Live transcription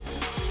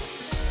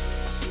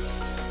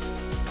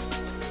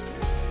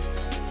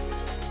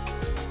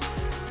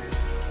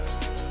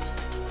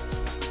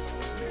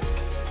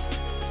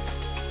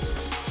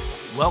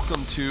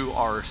Welcome to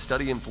our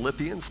study in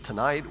Philippians.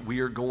 Tonight we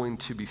are going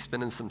to be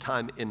spending some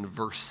time in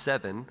verse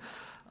 7.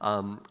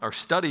 Our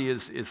study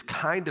is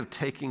kind of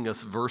taking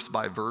us verse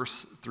by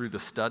verse through the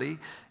study,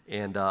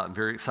 and I'm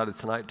very excited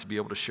tonight to be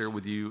able to share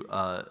with you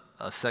a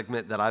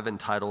segment that I've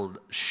entitled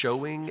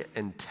Showing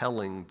and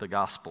Telling the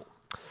Gospel.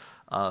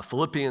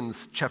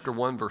 Philippians chapter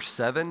 1, verse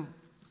 7,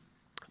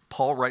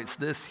 Paul writes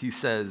this. He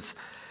says,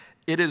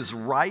 "It is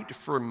right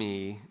for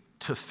me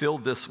to feel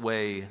this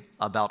way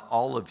about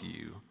all of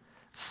you,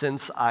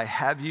 since I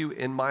have you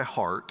in my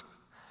heart,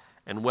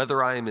 and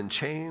whether I am in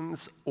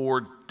chains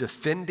or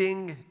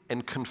defending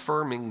and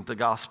confirming the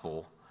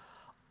gospel,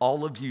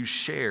 all of you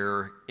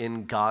share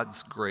in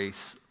God's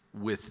grace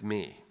with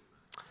me."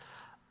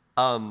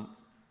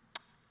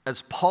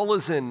 As Paul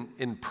is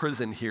in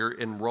prison here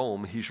in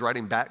Rome, he's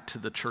writing back to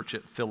the church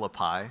at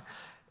Philippi,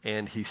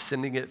 and he's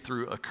sending it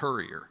through a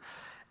courier.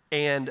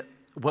 And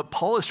what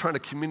Paul is trying to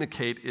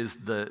communicate is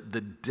the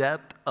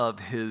depth of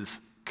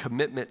his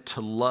commitment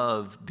to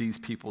love these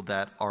people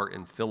that are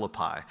in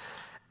Philippi.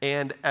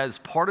 And as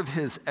part of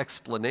his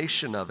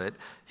explanation of it,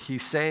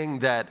 he's saying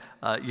that,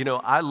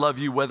 I love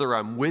you whether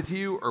I'm with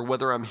you or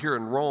whether I'm here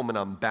in Rome and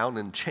I'm bound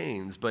in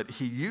chains. But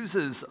he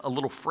uses a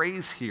little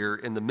phrase here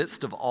in the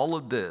midst of all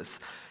of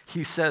this.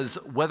 He says,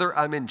 whether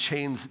I'm in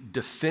chains,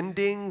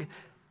 defending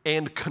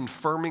and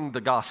confirming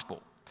the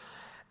gospel.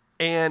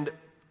 And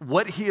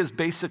what he is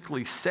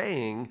basically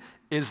saying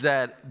is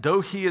that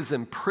though he is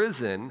in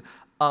prison,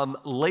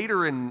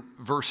 later in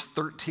verse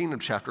 13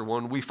 of chapter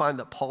 1, we find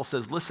that Paul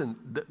says, listen,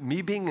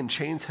 me being in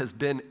chains has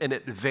been an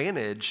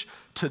advantage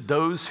to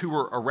those who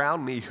were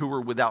around me who were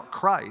without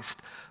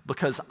Christ,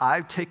 because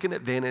I've taken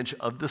advantage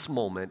of this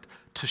moment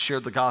to share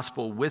the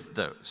gospel with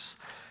those.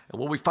 And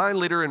what we find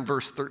later in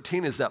verse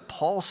 13 is that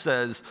Paul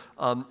says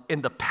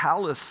in the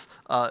palace,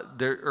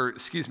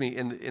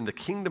 in the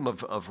kingdom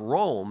of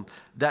Rome,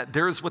 that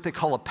there's what they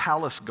call a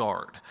palace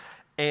guard.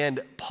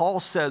 And Paul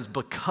says,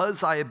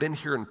 because I have been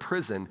here in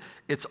prison,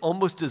 it's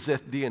almost as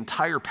if the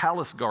entire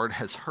palace guard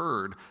has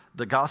heard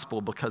the gospel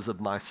because of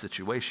my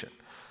situation.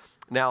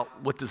 Now,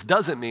 what this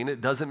doesn't mean,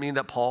 it doesn't mean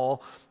that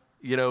Paul,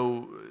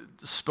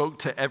 spoke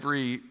to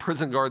every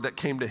prison guard that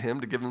came to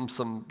him to give him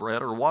some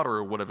bread or water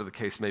or whatever the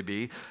case may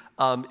be.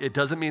 It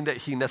doesn't mean that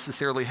he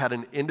necessarily had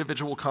an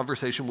individual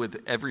conversation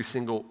with every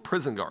single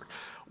prison guard.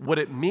 What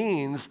it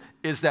means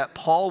is that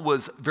Paul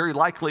was very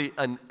likely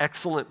an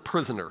excellent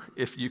prisoner,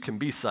 if you can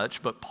be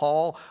such, but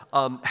Paul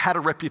had a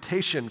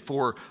reputation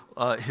for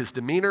his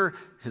demeanor,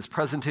 his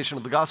presentation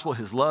of the gospel,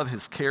 his love,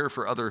 his care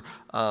for other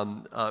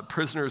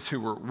prisoners who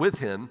were with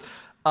him.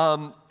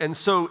 And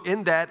so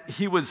in that,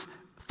 he was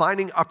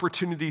finding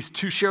opportunities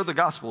to share the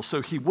gospel.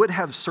 So he would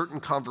have certain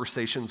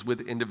conversations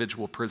with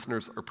individual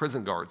prisoners or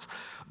prison guards.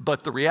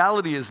 But the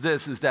reality is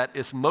this, is that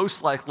it's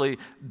most likely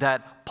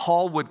that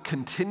Paul would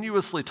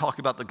continuously talk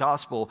about the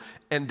gospel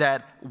and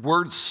that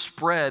word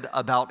spread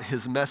about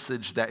his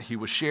message that he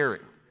was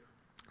sharing.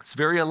 It's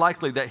very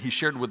unlikely that he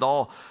shared with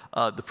all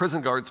the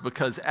prison guards,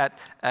 because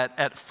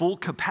at full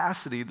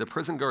capacity, the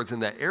prison guards in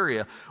that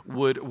area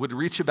would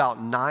reach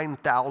about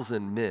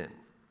 9,000 men.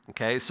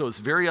 Okay, so it's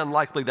very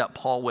unlikely that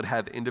Paul would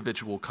have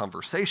individual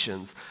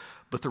conversations,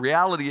 but the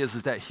reality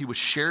is that he was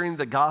sharing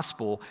the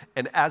gospel,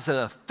 and as an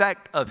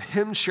effect of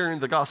him sharing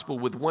the gospel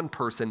with one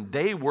person,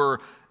 they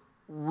were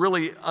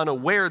really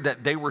unaware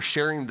that they were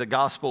sharing the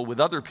gospel with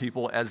other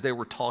people as they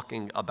were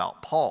talking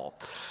about Paul.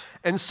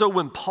 And so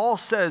when Paul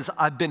says,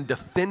 I've been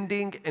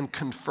defending and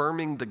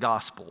confirming the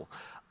gospel,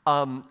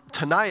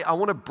 tonight I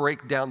want to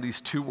break down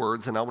these two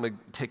words, and I want to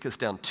take us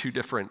down two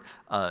different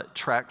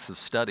tracks of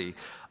study.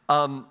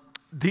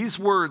 These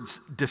words,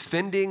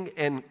 defending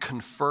and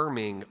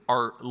confirming,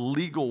 are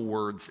legal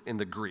words in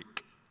the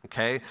Greek,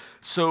 okay?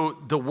 So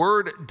the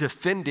word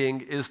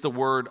defending is the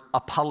word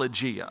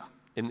apologia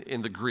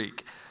in the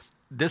Greek.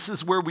 This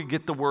is where we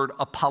get the word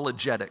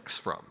apologetics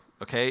from,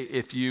 okay?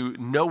 If you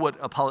know what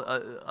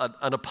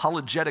an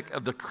apologetic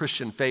of the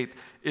Christian faith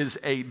is,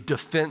 a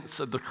defense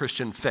of the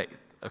Christian faith,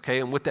 okay?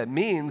 And what that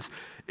means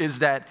is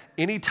that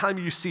anytime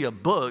you see a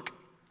book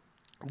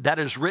that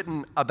is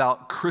written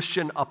about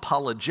Christian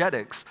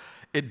apologetics,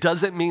 it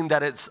doesn't mean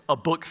that it's a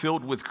book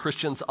filled with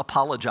Christians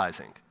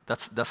apologizing.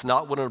 That's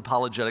not what an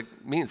apologetic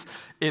means.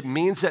 It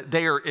means that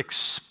they are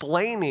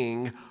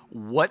explaining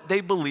what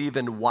they believe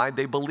and why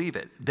they believe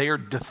it. They are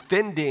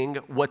defending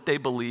what they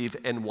believe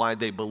and why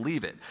they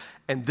believe it.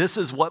 And this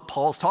is what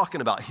Paul's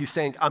talking about. He's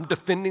saying, I'm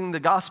defending the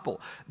gospel.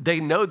 They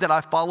know that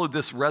I follow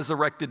this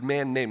resurrected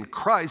man named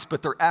Christ,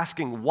 but they're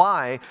asking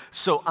why.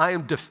 So I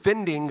am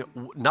defending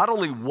not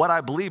only what I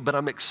believe, but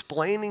I'm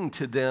explaining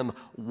to them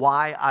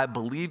why I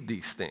believe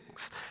these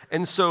things.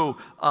 And so,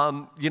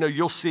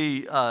 you'll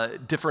see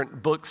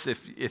different books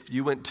if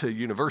you went to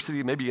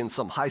university, maybe in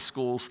some high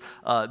schools,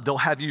 they'll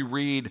have you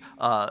read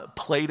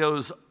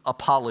Plato's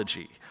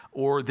Apology,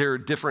 or there are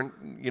different,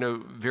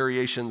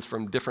 variations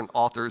from different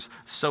authors,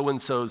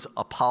 so-and-so's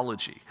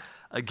apology.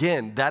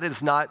 Again, that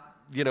is not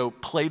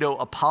Plato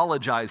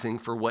apologizing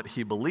for what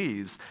he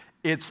believes.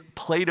 It's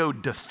Plato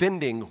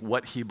defending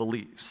what he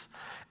believes.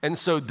 And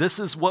so this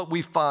is what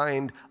we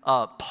find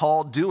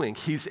Paul doing.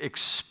 He's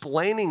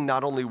explaining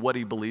not only what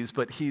he believes,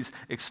 but he's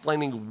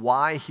explaining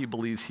why he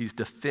believes. He's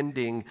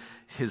defending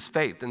his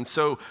faith. And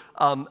so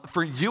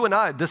for you and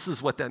I, this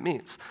is what that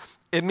means.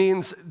 It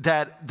means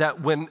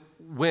that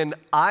when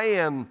I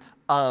am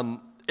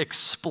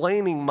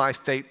explaining my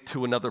faith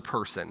to another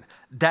person,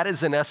 that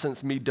is in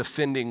essence me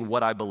defending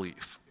what I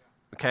believe.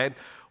 Okay?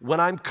 When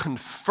I'm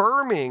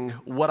confirming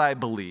what I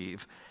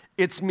believe,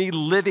 it's me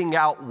living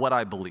out what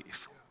I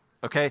believe.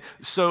 Okay,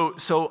 so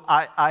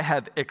I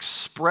have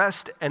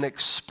expressed and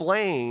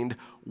explained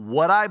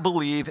what I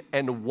believe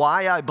and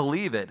why I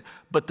believe it,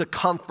 but the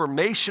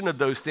confirmation of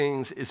those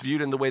things is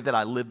viewed in the way that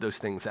I live those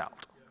things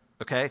out.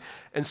 Okay,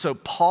 and so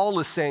Paul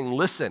is saying,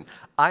 listen,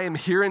 I am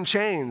here in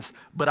chains,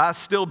 but I've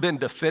still been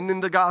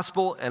defending the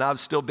gospel and I've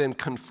still been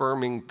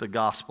confirming the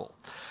gospel.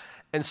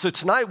 And so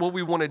tonight what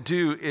we want to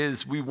do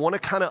is we want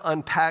to kind of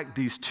unpack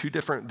these two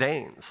different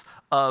veins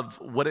of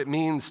what it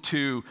means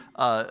to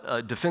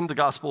defend the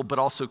gospel, but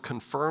also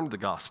confirm the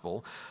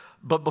gospel.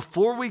 But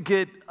before we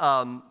get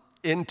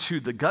into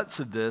the guts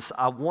of this,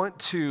 I want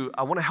to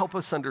help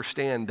us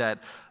understand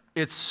that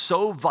it's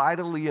so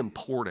vitally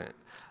important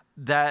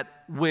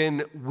that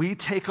when we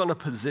take on a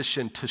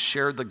position to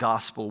share the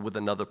gospel with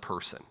another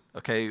person,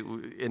 okay,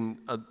 in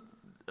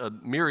a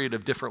myriad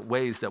of different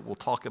ways that we'll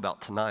talk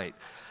about tonight,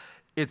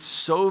 it's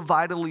so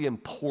vitally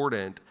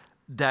important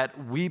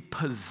that we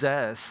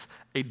possess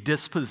a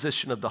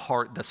disposition of the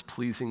heart that's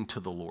pleasing to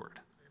the Lord,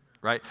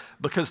 right?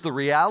 Because the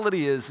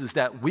reality is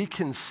that we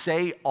can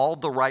say all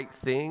the right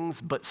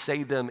things, but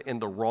say them in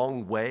the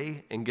wrong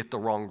way and get the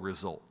wrong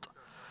result.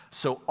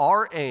 So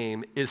our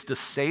aim is to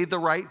say the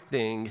right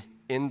thing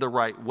in the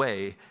right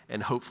way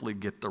and hopefully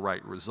get the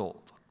right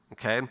result,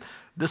 okay?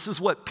 This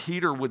is what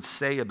Peter would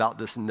say about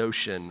this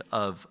notion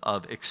of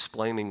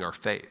explaining our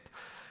faith.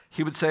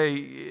 He would say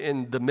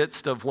in the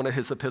midst of one of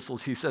his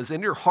epistles, he says,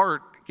 in your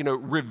heart,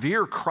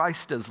 revere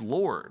Christ as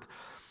Lord,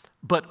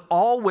 but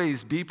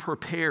always be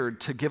prepared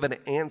to give an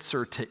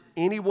answer to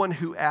anyone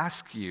who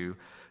asks you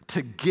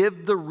to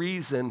give the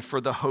reason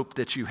for the hope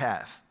that you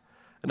have.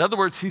 In other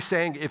words, he's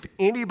saying if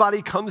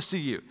anybody comes to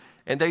you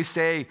and they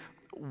say,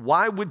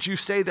 why would you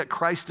say that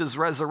Christ is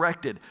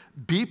resurrected?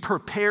 Be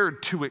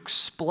prepared to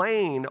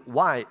explain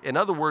why. In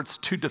other words,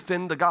 to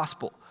defend the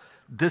gospel.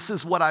 This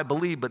is what I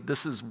believe, but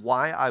this is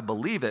why I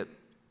believe it.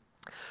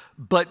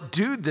 But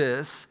do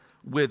this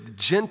with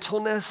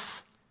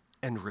gentleness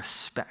and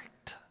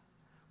respect.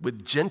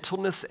 With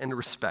gentleness and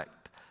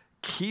respect,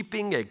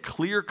 keeping a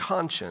clear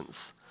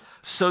conscience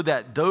so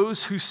that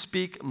those who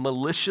speak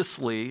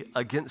maliciously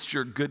against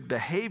your good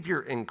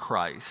behavior in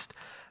Christ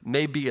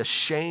may be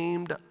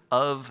ashamed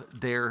of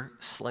their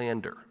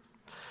slander.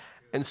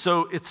 And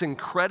so it's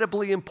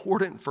incredibly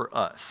important for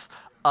us.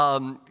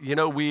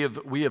 We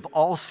have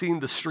all seen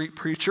the street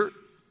preacher,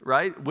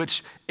 right?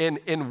 Which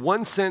in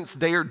one sense,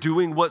 they are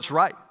doing what's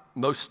right.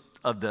 Most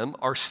of them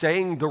are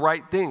saying the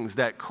right things,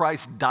 that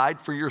Christ died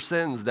for your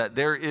sins, that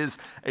there is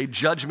a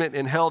judgment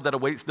in hell that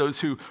awaits those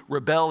who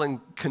rebel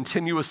and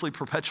continuously,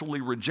 perpetually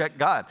reject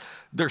God.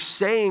 They're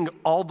saying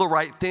all the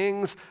right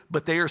things,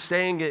 but they are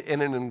saying it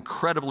in an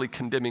incredibly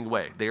condemning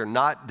way. They are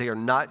not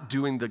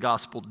doing the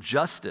gospel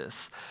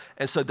justice.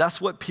 And so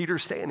that's what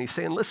Peter's saying. He's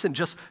saying, listen,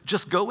 just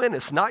go in.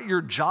 It's not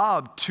your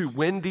job to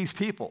win these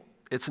people.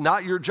 It's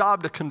not your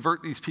job to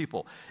convert these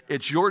people.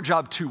 It's your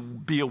job to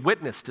be a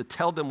witness, to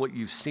tell them what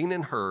you've seen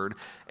and heard,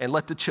 and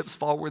let the chips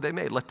fall where they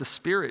may. Let the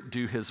Spirit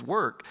do his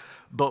work.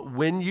 But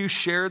when you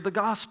share the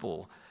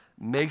gospel,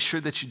 make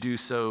sure that you do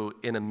so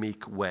in a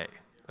meek way,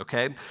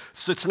 okay?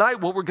 So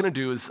tonight what we're going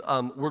to do is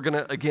we're going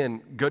to,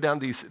 again, go down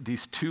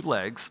these two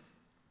legs.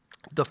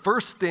 The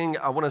first thing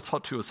I want to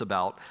talk to us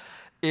about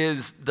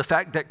is the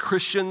fact that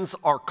Christians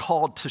are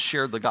called to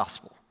share the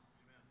gospel.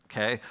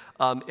 Okay.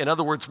 In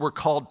other words, we're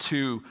called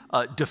to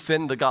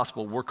defend the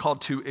gospel. We're called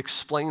to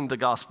explain the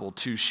gospel,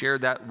 to share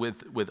that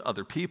with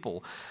other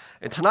people.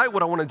 And tonight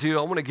what I want to do,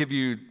 I want to give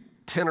you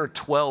 10 or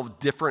 12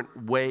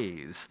 different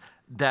ways,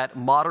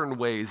 modern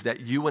ways that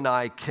you and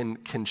I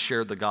can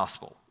share the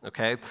gospel.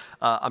 Okay,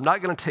 I'm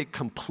not going to take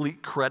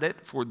complete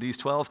credit for these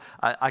 12.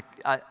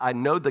 I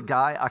know the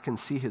guy. I can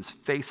see his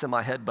face in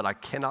my head, but I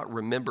cannot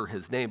remember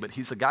his name. But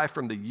he's a guy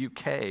from the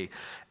UK,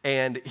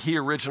 and he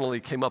originally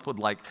came up with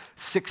like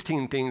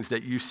 16 things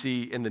that you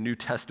see in the New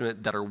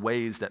Testament that are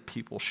ways that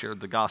people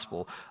shared the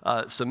gospel.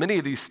 So many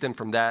of these stem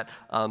from that,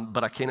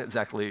 but I can't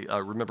exactly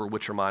remember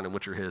which are mine and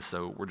which are his,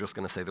 so we're just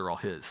going to say they're all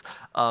his.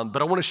 But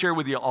I want to share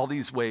with you all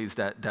these ways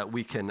that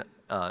we can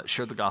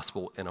share the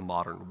gospel in a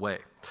modern way.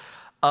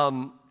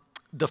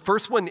 The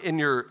first one in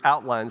your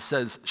outline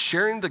says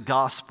sharing the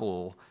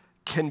gospel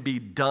can be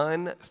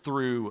done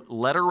through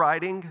letter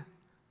writing,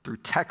 through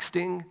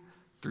texting,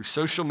 through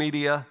social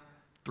media,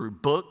 through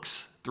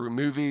books, through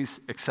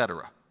movies,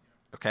 etc.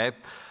 Okay?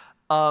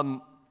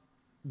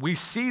 We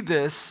see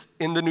this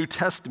in the New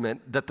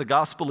Testament, that the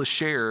gospel is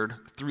shared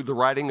through the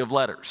writing of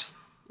letters.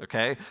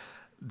 Okay?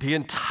 The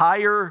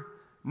entire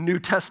New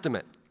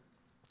Testament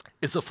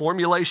is a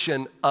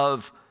formulation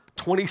of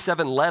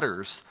 27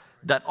 letters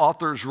that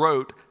authors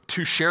wrote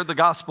to share the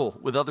gospel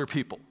with other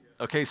people.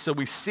 Okay, so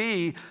we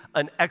see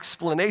an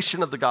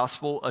explanation of the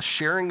gospel, a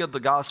sharing of the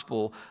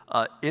gospel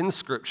in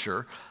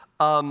Scripture.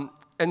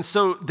 And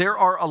so there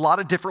are a lot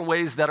of different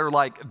ways that are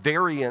like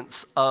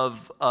variants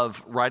of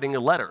writing a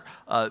letter.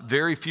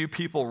 Very few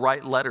people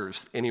write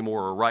letters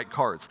anymore or write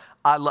cards.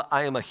 I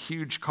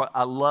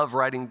love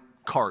writing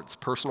cards,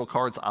 personal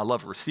cards. I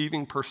love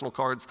receiving personal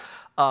cards.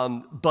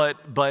 But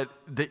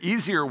the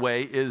easier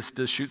way is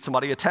to shoot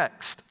somebody a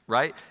text,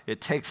 right?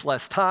 It takes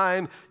less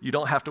time. You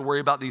don't have to worry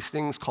about these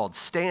things called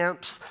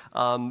stamps.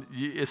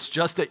 It's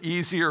just an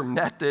easier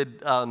method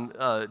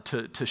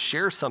to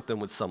share something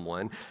with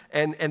someone.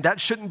 And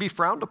that shouldn't be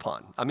frowned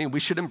upon. I mean,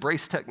 we should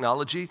embrace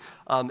technology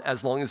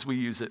as long as we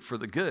use it for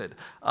the good.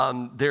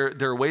 There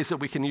are ways that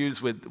we can use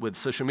with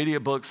social media,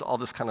 books, all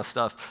this kind of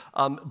stuff.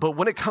 But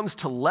when it comes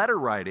to letter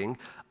writing,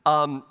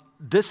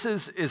 this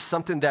is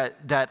something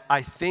that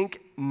I think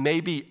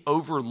may be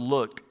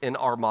overlooked in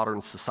our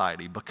modern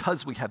society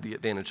because we have the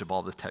advantage of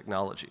all the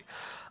technology.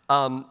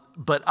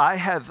 But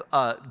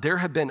there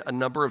have been a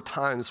number of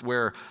times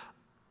where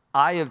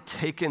I have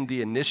taken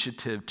the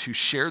initiative to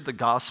share the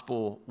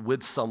gospel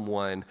with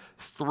someone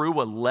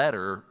through a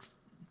letter.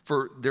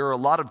 There are a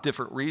lot of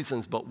different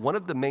reasons, but one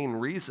of the main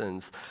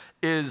reasons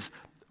is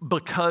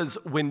because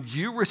when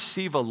you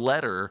receive a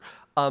letter,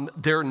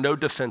 there are no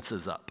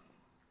defenses up.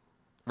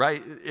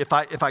 Right? If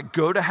I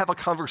go to have a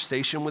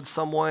conversation with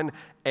someone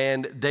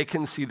and they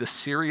can see the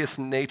serious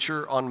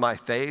nature on my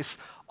face,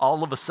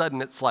 all of a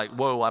sudden it's like,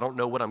 whoa, I don't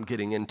know what I'm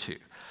getting into.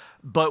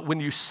 But when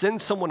you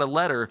send someone a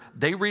letter,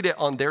 they read it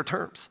on their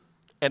terms.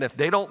 And if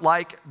they don't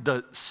like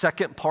the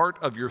second part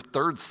of your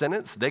third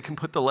sentence, they can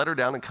put the letter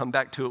down and come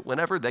back to it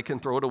whenever. They can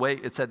throw it away.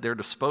 It's at their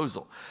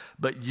disposal.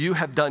 But you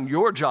have done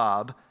your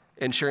job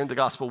in sharing the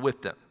gospel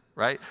with them.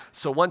 Right?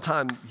 So one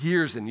time,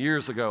 years and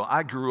years ago,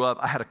 I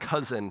had a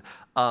cousin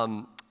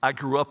I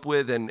grew up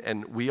with,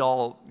 and we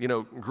all,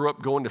 grew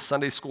up going to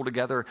Sunday school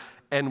together.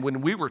 And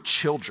when we were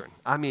children,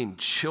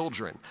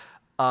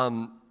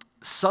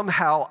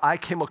 somehow I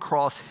came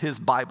across his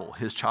Bible,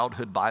 his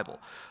childhood Bible.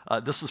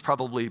 This was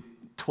probably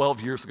 12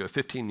 years ago,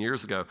 15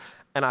 years ago.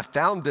 And I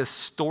found this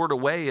stored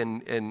away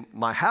in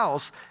my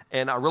house,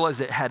 and I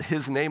realized it had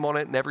his name on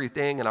it and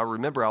everything. And I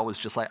remember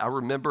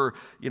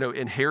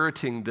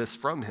inheriting this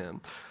from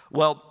him.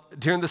 Well,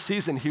 during the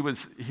season, he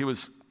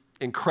was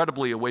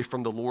incredibly away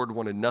from the Lord,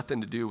 wanted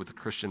nothing to do with the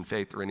Christian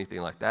faith or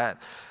anything like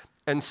that.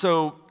 And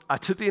so I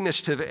took the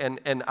initiative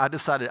and I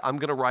decided I'm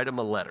going to write him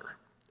a letter.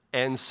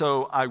 And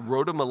so I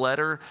wrote him a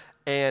letter,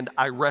 and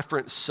I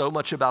referenced so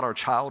much about our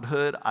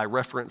childhood. I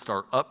referenced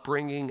our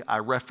upbringing. I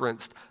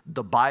referenced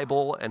the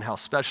Bible and how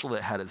special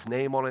it had his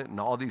name on it and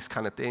all these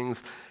kind of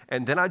things.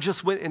 And then I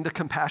just went into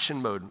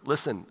compassion mode.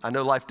 Listen, I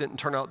know life didn't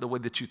turn out the way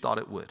that you thought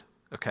it would,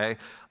 okay?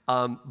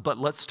 But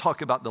let's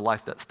talk about the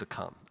life that's to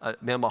come.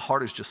 Man, my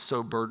heart is just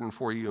so burdened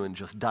for you and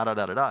just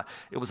da-da-da-da-da.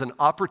 It was an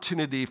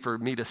opportunity for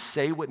me to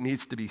say what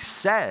needs to be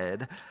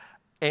said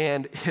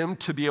and him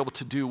to be able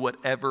to do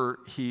whatever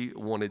he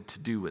wanted to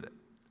do with it.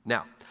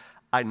 Now,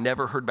 I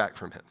never heard back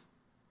from him,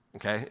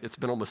 okay? It's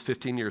been almost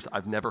 15 years.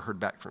 I've never heard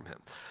back from him.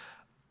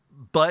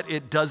 But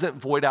it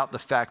doesn't void out the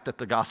fact that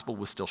the gospel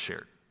was still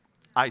shared.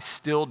 I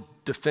still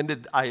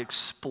I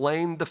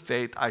explained the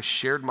faith. I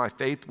shared my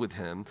faith with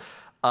him.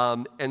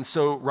 And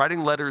so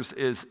writing letters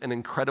is an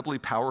incredibly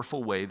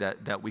powerful way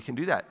that we can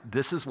do that.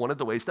 This is one of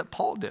the ways that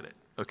Paul did it,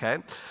 okay?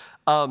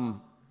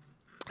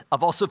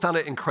 I've also found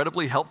it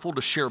incredibly helpful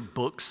to share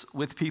books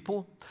with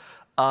people.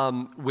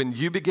 When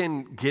you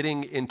begin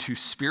getting into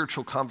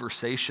spiritual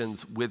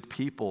conversations with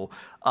people,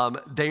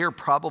 they are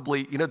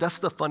probably, that's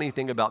the funny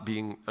thing about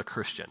being a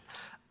Christian.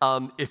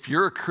 If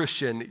you're a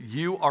Christian,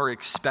 you are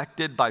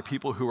expected by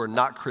people who are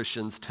not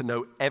Christians to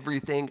know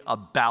everything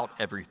about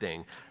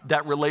everything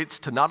that relates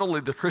to not only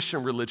the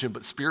Christian religion,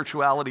 but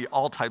spirituality,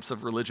 all types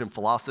of religion,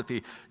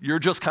 philosophy. You're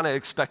just kind of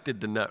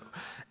expected to know.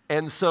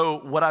 And so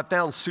what I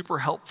found super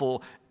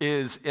helpful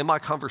is in my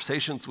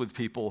conversations with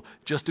people,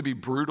 just to be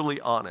brutally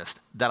honest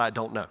that I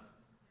don't know.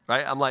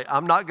 Right?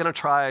 I'm not going to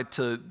try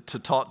to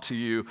talk to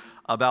you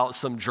about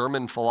some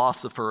German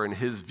philosopher and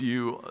his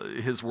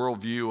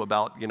worldview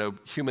about,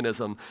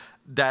 humanism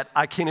that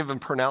I can't even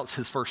pronounce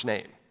his first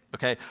name,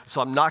 okay?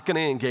 So I'm not going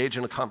to engage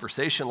in a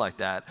conversation like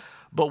that.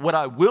 But what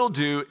I will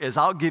do is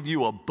I'll give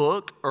you a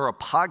book or a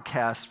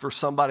podcast for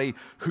somebody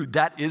who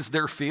that is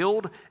their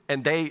field,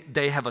 and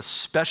they have a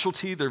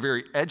specialty. They're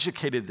very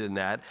educated in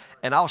that,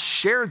 and I'll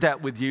share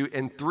that with you,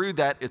 and through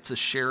that, it's a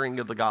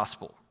sharing of the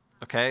gospel.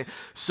 Okay,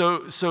 so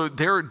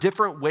there are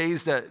different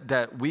ways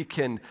that we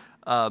can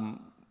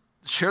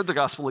share the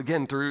gospel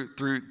again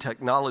through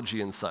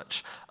technology and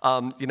such.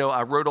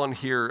 I wrote on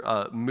here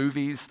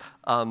movies.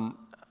 I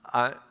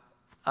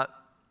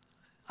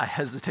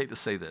hesitate to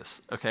say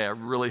this. Okay, I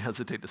really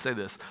hesitate to say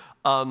this.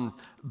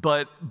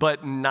 But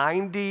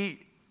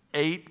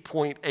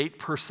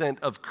 98.8%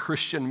 of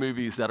Christian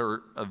movies that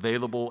are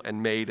available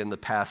and made in the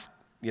past,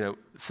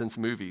 since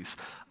movies,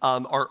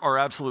 are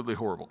absolutely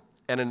horrible.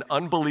 and an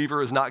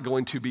unbeliever is not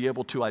going to be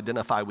able to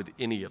identify with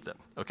any of them,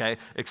 okay?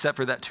 Except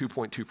for that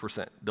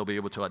 2.2%, they'll be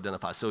able to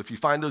identify. So if you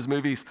find those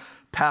movies,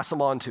 pass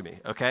them on to me,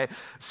 okay?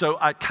 So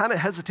I kind of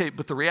hesitate,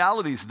 but the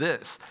reality is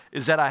this,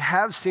 is that I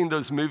have seen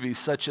those movies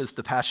such as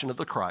The Passion of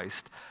the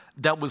Christ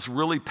that was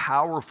really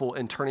powerful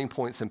in turning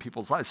points in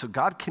people's lives. So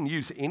God can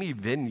use any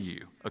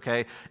venue,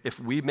 okay, if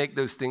we make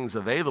those things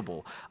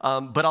available.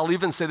 But I'll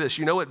even say this,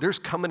 you know what? There's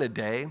coming a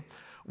day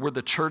where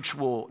the church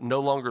will no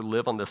longer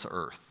live on this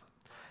earth.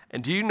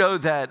 And do you know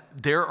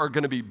that there are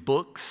going to be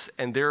books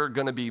and there are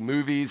going to be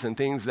movies and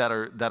things that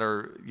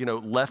are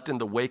left in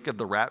the wake of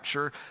the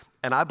rapture?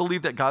 And I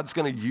believe that God's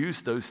going to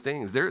use those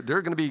things. There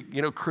are going to be,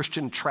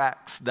 Christian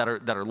tracts that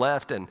are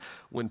left. And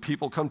when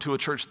people come to a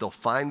church, they'll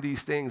find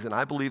these things. And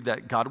I believe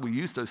that God will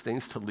use those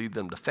things to lead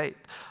them to faith.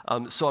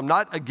 So I'm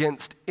not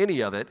against any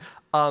of it.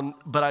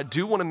 But I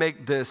do want to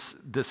make this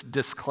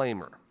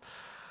disclaimer.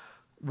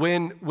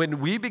 When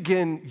we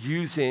begin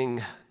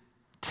using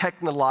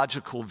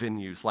technological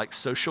venues like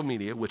social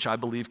media, which I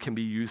believe can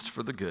be used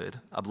for the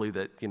good. I believe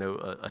that,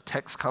 a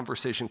text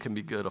conversation can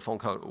be good, a phone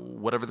call,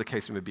 whatever the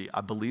case may be.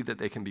 I believe that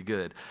they can be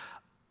good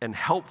and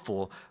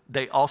helpful.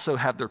 They also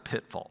have their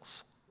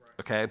pitfalls,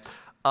 okay?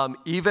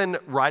 Even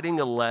writing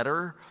a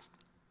letter,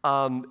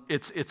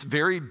 it's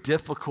very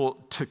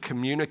difficult to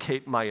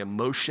communicate my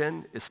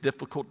emotion. It's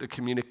difficult to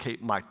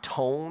communicate my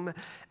tone.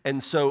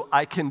 And so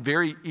I can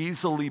very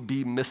easily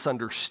be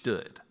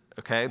misunderstood.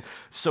 Okay,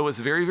 so it's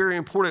very, very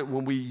important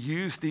when we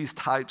use these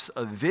types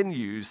of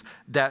venues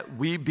that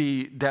we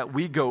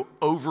go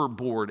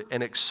overboard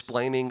in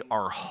explaining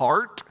our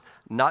heart,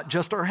 not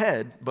just our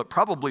head, but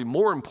probably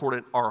more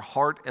important, our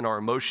heart and our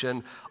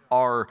emotion,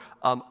 our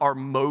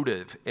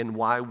motive and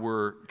why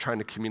we're trying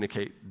to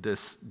communicate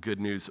this good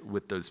news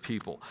with those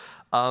people.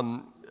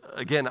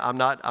 Again, I'm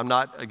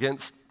not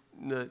against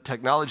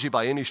technology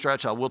by any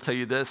stretch. I will tell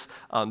you this: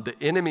 the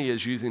enemy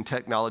is using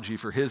technology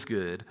for his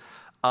good.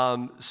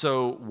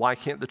 So why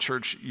can't the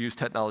church use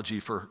technology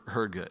for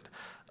her good?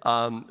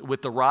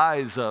 With the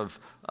rise of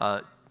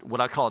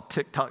what I call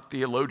TikTok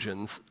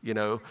theologians,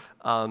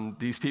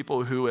 these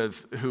people who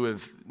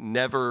have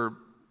never,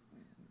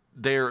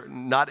 they're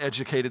not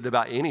educated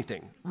about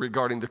anything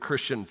regarding the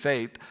Christian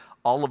faith.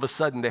 All of a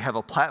sudden, they have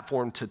a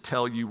platform to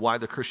tell you why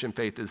the Christian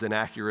faith is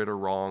inaccurate or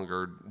wrong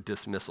or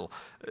dismissal,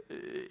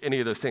 any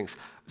of those things.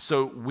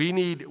 So we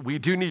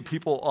do need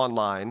people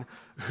online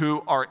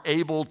who are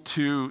able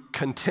to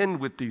contend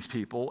with these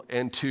people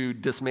and to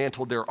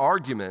dismantle their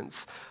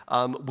arguments.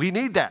 We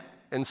need that.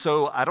 And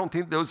so I don't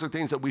think those are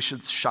things that we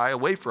should shy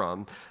away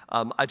from.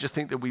 I just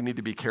think that we need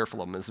to be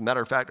careful of them. As a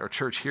matter of fact, our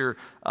church here,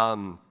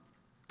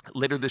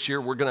 later this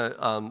year, we're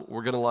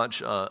gonna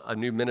launch a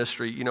new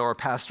ministry. Our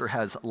pastor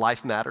has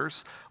Life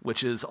Matters,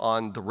 which is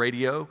on the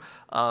radio.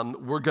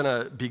 We're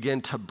gonna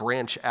begin to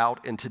branch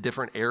out into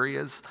different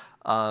areas.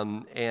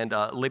 And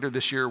later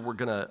this year, we're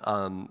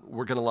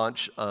gonna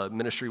launch a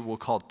ministry we'll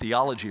call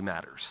Theology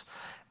Matters.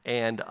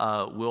 And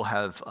we'll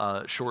have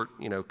short,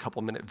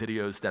 couple-minute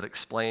videos that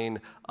explain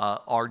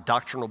our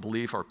doctrinal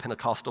belief, our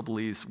Pentecostal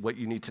beliefs, what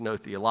you need to know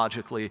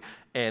theologically,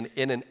 and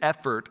in an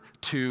effort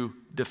to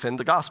defend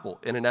the gospel,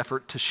 in an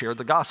effort to share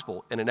the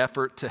gospel, in an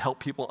effort to help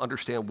people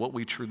understand what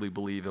we truly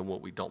believe and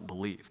what we don't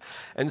believe.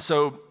 And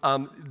so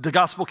the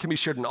gospel can be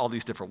shared in all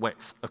these different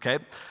ways, okay?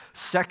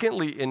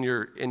 Secondly, in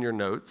your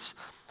notes,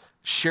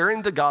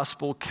 sharing the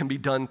gospel can be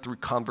done through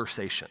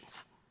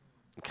conversations,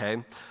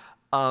 okay?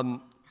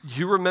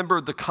 You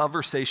remember the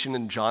conversation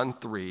in John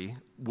 3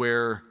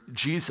 where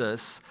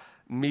Jesus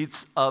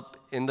meets up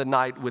in the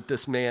night with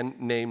this man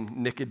named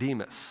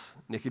Nicodemus.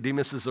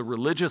 Nicodemus is a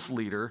religious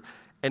leader,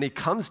 and he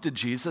comes to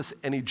Jesus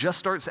and he just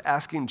starts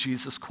asking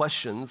Jesus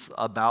questions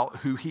about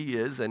who he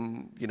is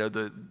and,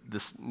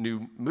 this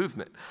new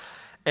movement.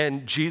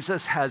 And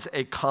Jesus has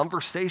a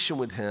conversation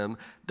with him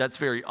that's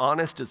very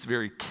honest, it's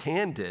very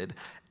candid,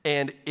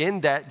 and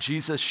in that,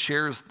 Jesus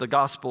shares the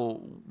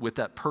gospel with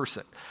that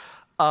person.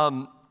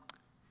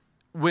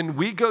 When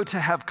we go to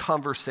have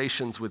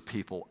conversations with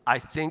people, I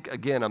think,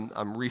 again,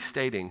 I'm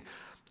restating,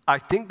 I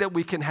think that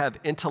we can have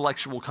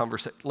intellectual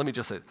conversations. Let me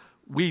just say,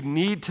 we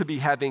need to be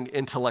having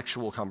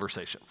intellectual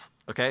conversations,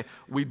 okay?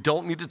 We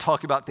don't need to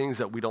talk about things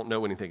that we don't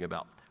know anything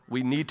about.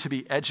 We need to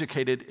be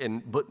educated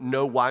but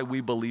know why we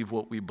believe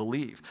what we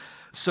believe.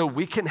 So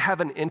we can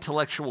have an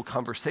intellectual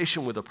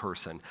conversation with a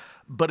person,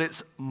 but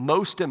it's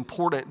most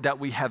important that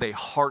we have a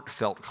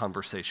heartfelt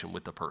conversation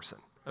with the person.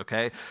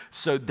 Okay,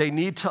 so they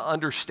need to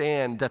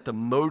understand that the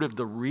motive,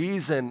 the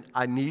reason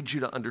I need you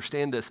to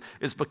understand this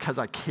is because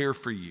I care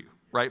for you,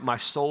 right? My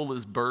soul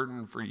is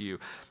burdened for you.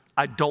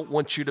 I don't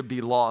want you to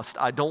be lost.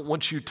 I don't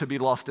want you to be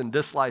lost in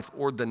this life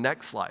or the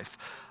next life.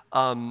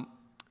 I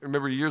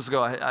remember years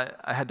ago,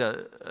 I had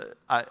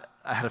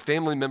a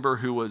family member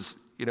who was,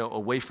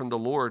 away from the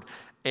Lord,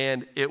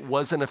 and it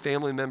wasn't a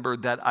family member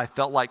that I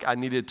felt like I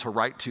needed to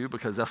write to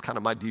because that's kind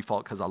of my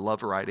default because I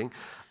love writing.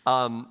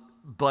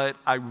 But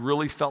I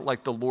really felt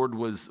like the Lord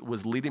was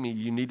leading me.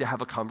 You need to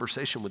have a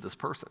conversation with this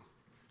person.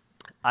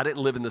 I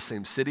didn't live in the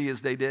same city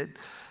as they did.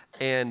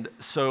 And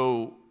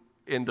so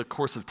in the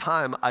course of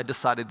time, I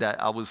decided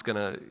that I was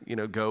gonna,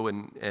 go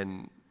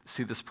and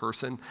see this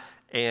person.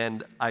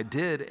 And I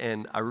did,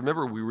 and I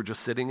remember we were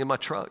just sitting in my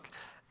truck,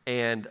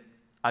 and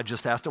I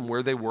just asked them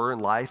where they were in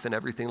life and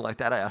everything like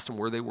that. I asked them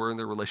where they were in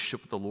their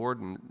relationship with the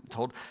Lord and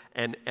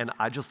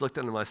I just looked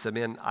at them and I said,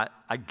 man,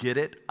 I get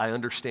it. I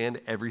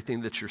understand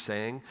everything that you're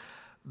saying,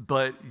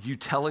 but you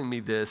telling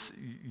me this,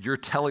 you're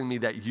telling me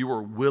that you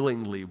are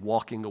willingly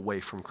walking away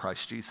from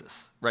Christ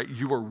Jesus, right?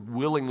 You are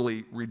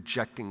willingly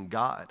rejecting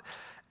God.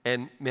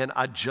 And man,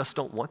 I just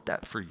don't want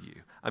that for you.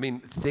 I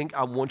mean,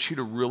 I want you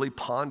to really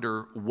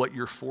ponder what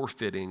you're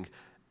forfeiting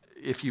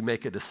if you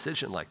make a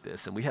decision like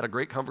this. And we had a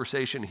great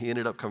conversation. He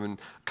ended up coming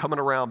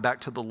around back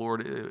to the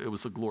Lord. It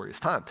was a glorious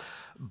time.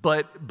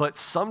 But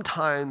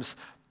sometimes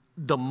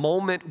the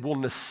moment will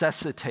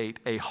necessitate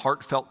a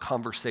heartfelt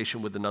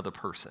conversation with another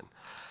person.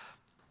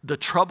 The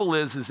trouble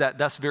is that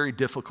that's very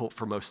difficult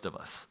for most of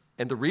us.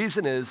 And the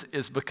reason is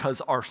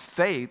because our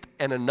faith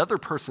and another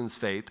person's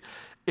faith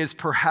is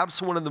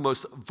perhaps one of the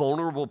most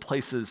vulnerable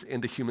places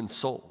in the human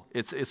soul.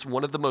 It's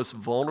one of the most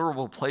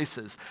vulnerable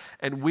places.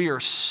 And we are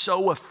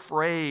so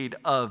afraid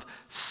of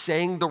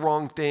saying the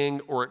wrong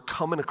thing or it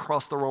coming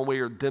across the wrong way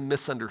or them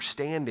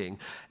misunderstanding.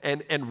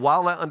 And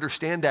while I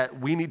understand that,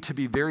 we need to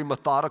be very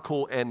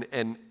methodical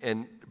and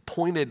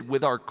pointed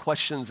with our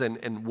questions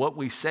and what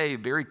we say,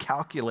 very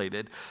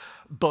calculated.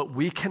 But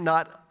we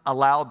cannot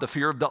allow the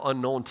fear of the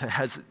unknown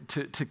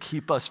to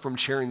keep us from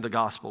sharing the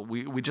gospel.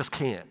 We just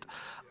can't.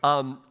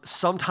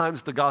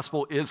 Sometimes the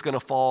gospel is going to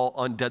fall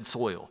on dead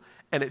soil,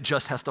 and it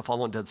just has to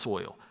fall on dead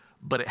soil,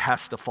 but it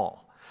has to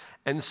fall.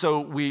 And so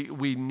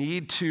we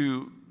need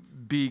to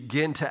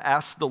begin to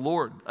ask the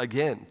Lord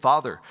again,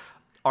 Father,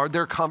 are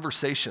there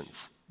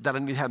conversations that I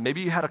need to have?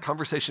 Maybe you had a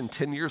conversation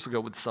 10 years ago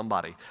with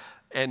somebody,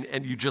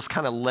 and you just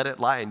kind of let it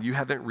lie, and you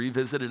haven't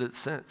revisited it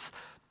since.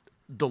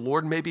 The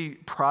Lord may be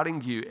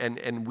prodding you,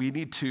 and we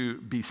need to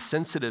be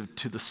sensitive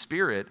to the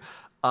Spirit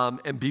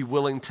and be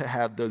willing to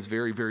have those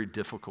very, very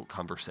difficult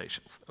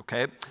conversations,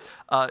 okay?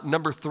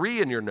 Number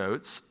 3 in your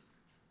notes,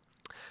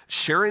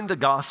 sharing the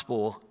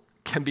gospel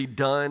can be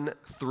done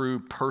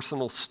through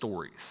personal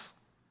stories.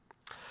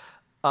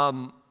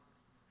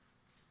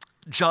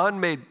 John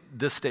made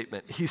this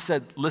statement. He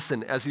said,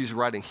 listen, as he's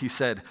writing, he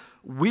said,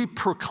 we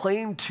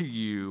proclaim to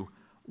you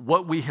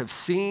what we have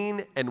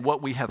seen and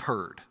what we have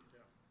heard.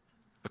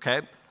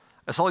 Okay?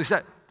 That's all he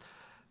said.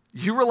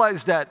 You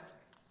realize that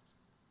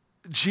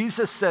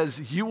Jesus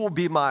says, you will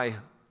be my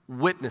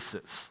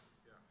witnesses,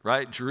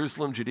 right?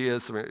 Jerusalem, Judea,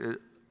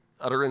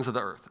 utter ends of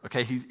the earth.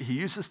 Okay? He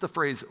uses the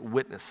phrase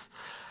witness.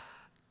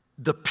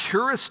 The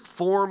purest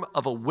form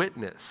of a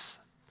witness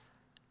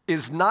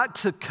is not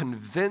to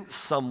convince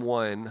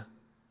someone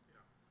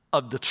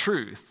of the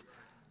truth.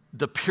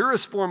 The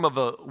purest form of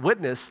a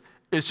witness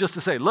is just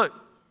to say, look,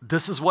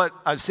 this is what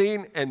I've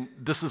seen and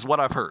this is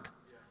what I've heard.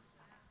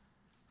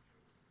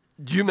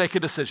 You make a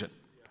decision.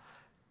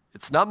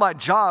 It's not my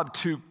job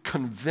to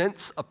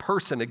convince a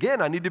person. Again,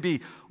 I need to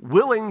be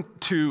willing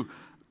to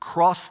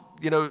cross,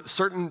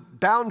 certain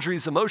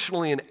boundaries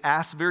emotionally and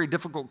ask very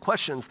difficult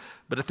questions.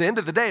 But at the end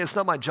of the day, it's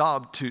not my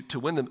job to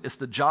win them. It's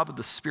the job of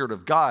the Spirit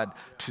of God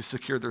to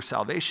secure their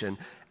salvation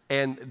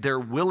and their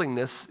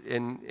willingness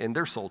in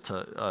their soul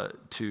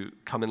to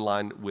come in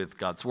line with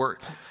God's word.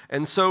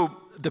 And so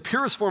the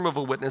purest form of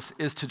a witness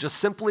is to just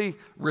simply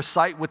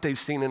recite what they've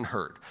seen and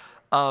heard.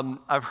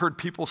 I've heard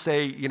people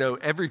say,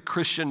 every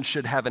Christian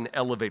should have an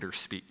elevator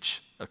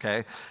speech,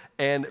 okay?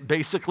 And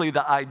basically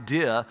the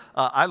idea,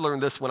 I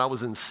learned this when I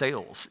was in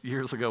sales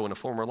years ago in a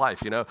former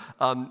life,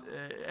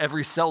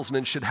 every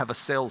salesman should have a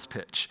sales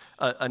pitch,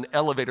 an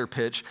elevator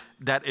pitch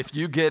that if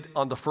you get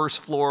on the first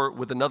floor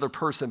with another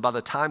person, by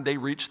the time they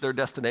reach their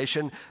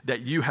destination,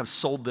 that you have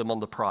sold them on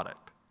the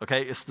product,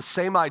 okay? It's the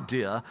same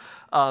idea,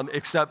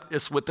 except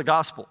it's with the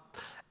gospel.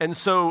 And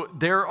so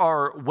there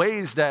are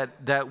ways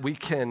that we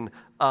can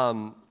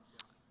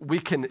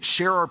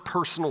share our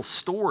personal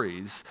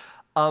stories,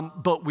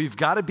 but we've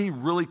got to be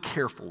really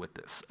careful with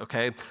this,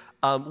 okay?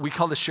 We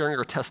call this sharing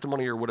our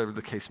testimony or whatever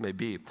the case may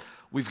be.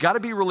 We've got to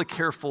be really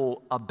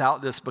careful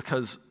about this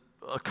because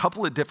a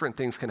couple of different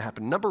things can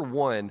happen. Number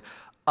one,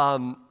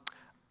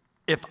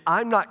 if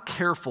I'm not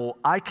careful,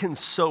 I can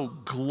so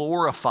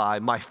glorify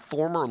my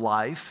former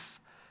life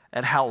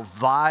and how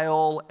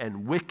vile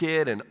and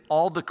wicked and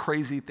all the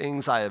crazy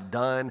things I have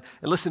done.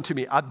 And listen to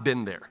me, I've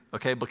been there,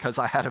 okay, because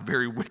I had a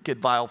very wicked,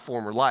 vile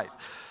former life.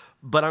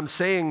 But I'm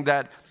saying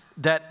that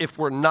if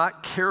we're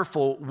not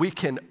careful, we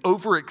can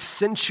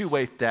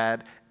over-accentuate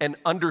that and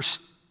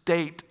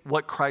understate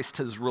what Christ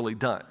has really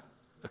done,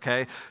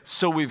 okay?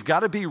 So we've got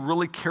to be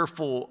really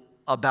careful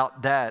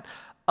about that.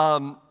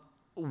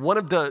 One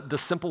of the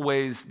simple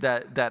ways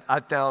that I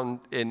found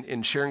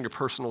in sharing a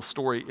personal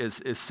story is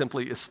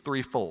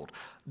threefold.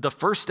 The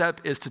first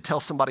step is to tell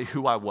somebody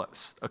who I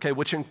was, okay,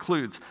 which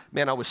includes,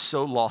 man, I was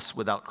so lost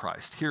without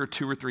Christ. Here are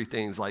 2 or 3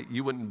 things like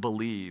you wouldn't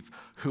believe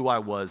who I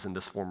was in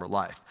this former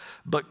life.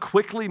 But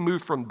quickly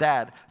move from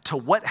that to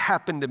what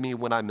happened to me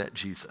when I met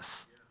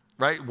Jesus,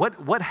 right?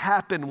 What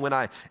happened when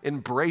I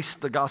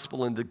embraced the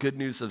gospel and the good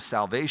news of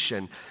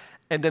salvation?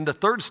 And then the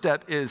third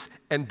step is,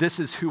 and this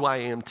is who I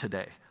am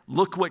today.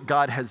 Look what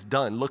God has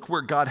done. Look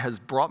where God has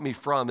brought me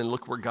from, and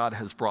look where God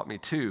has brought me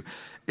to.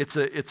 It's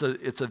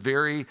a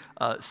very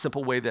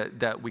simple way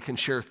that we can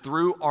share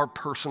through our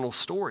personal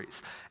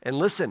stories. And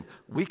listen,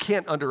 we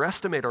can't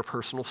underestimate our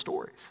personal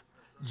stories.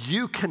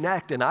 You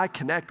connect and I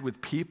connect with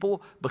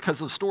people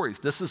because of stories.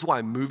 This is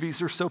why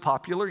movies are so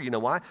popular. You know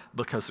why?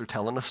 Because they're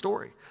telling a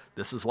story.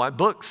 This is why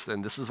books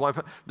and this is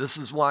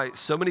why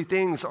so many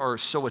things are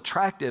so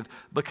attractive,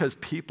 because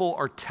people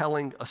are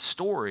telling a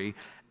story,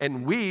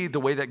 and we, the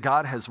way that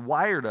God has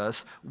wired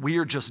us, we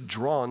are just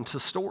drawn to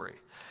story.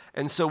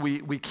 And so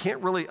we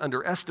can't really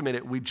underestimate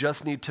it. We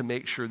just need to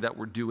make sure that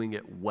we're doing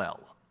it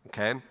well,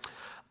 okay?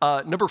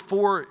 Number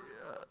 4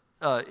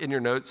 in your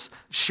notes,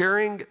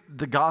 sharing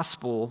the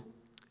gospel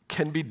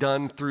can be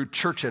done through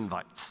church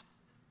invites.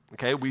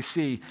 Okay, we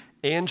see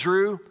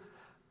Andrew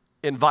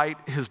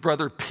invite his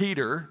brother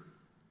Peter,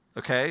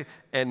 okay,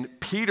 and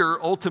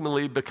Peter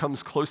ultimately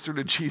becomes closer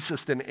to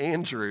Jesus than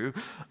Andrew,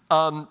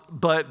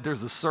 but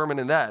there's a sermon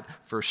in that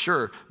for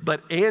sure.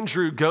 But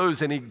Andrew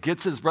goes and he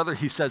gets his brother,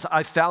 he says,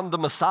 I found the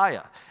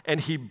Messiah,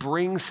 and he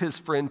brings his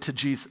friend to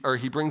Jesus, or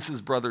he brings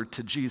his brother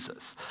to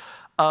Jesus.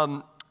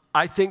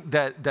 I think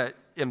that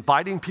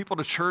inviting people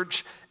to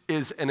church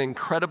is an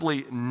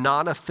incredibly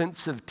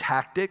non-offensive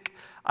tactic.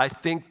 I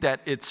think that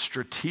it's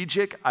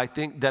strategic. I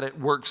think that it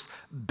works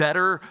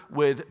better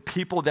with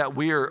people that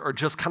we are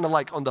just kind of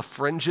like on the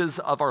fringes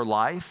of our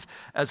life,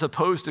 as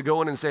opposed to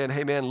going and saying,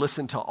 hey man,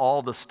 listen to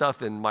all the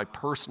stuff in my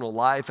personal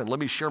life and let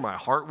me share my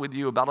heart with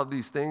you about all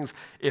these things.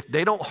 If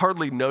they don't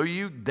hardly know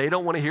you, they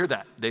don't want to hear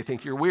that. They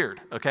think you're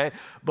weird, okay?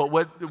 But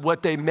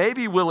what they may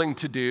be willing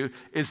to do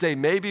is they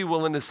may be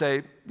willing to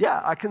say, yeah,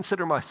 I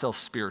consider myself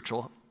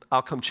spiritual.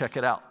 I'll come check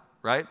it out.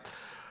 Right?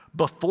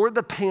 Before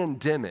the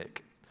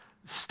pandemic,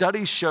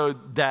 studies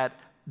showed that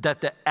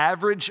the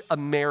average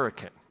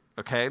American,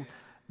 okay,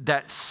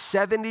 that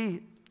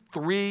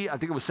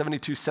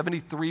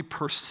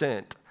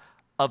 73%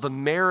 of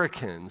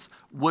Americans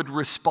would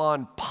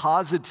respond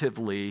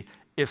positively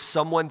if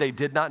someone they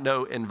did not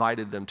know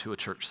invited them to a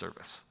church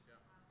service.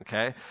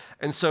 Okay?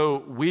 And so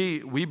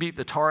we beat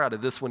the tar out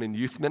of this one in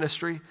youth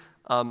ministry.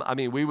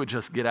 We would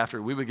just get after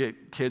it. We would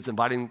get kids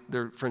inviting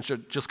their friends to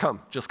just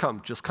come.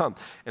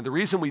 And the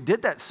reason we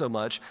did that so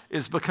much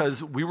is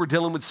because we were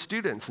dealing with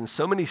students, and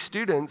so many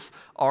students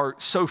are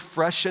so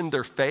fresh in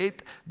their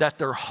faith that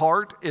their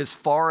heart is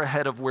far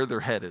ahead of where their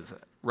head is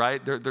at.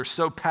 Right? They're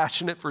so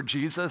passionate for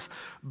Jesus.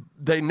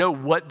 They know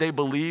what they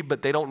believe,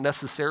 but they don't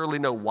necessarily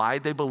know why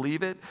they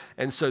believe it.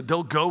 And so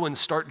they'll go and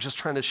start just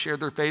trying to share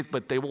their faith,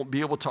 but they won't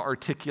be able to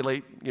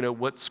articulate,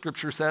 what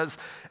Scripture says.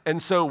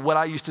 And so what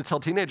I used to tell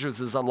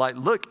teenagers is I'm like,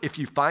 look, if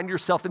you find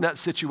yourself in that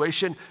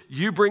situation,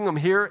 you bring them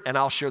here and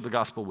I'll share the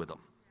gospel with them.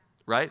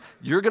 Right?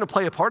 You're going to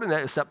play a part in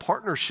that. It's that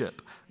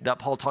partnership that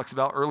Paul talks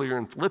about earlier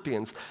in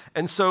Philippians.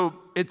 And so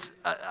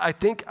I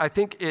think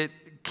it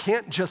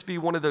can't just be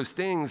one of those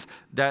things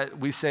that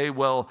we say,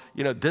 well,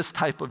 this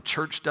type of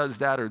church does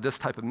that or this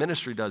type of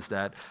ministry does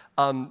that.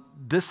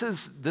 This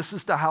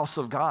is the house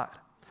of God.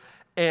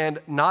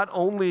 And not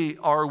only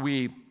are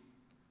we,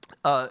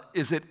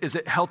 is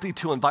it healthy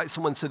to invite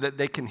someone so that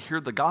they can hear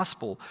the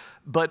gospel,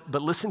 but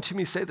listen to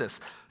me say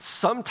this.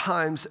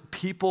 Sometimes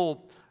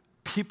people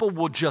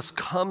will just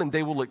come and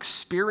they will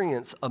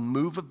experience a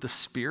move of the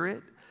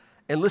Spirit.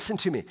 And listen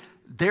to me,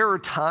 there are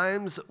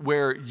times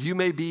where you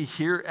may be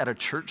here at a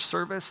church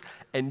service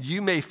and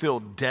you may feel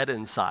dead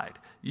inside.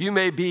 You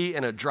may be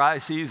in a dry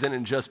season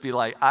and just be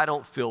like, I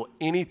don't feel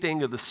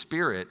anything of the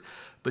Spirit.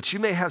 But you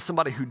may have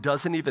somebody who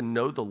doesn't even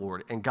know the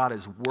Lord and God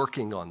is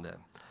working on them.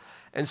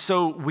 And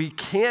so we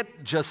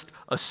can't just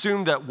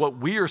assume that what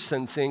we are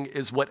sensing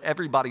is what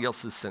everybody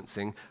else is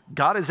sensing.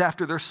 God is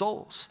after their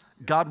souls.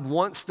 God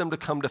wants them to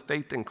come to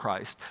faith in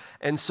Christ.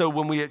 And so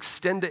when we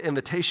extend the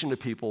invitation to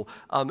people,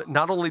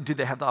 not only do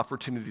they have the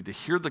opportunity to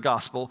hear the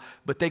gospel,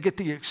 but they get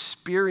the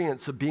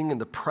experience of being in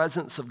the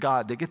presence of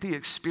God. They get the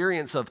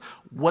experience of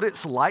what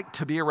it's like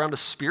to be around a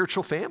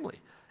spiritual family.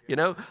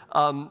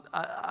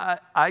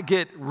 I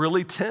get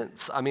really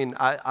tense.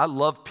 I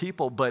love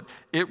people, but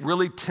it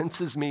really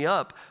tenses me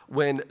up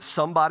when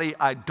somebody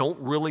I don't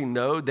really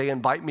know, they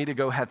invite me to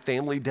go have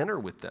family dinner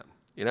with them.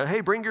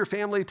 Hey, bring your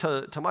family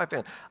to my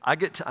family. I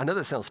know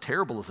that sounds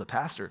terrible as a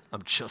pastor.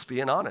 I'm just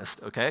being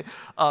honest, okay?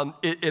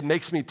 It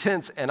makes me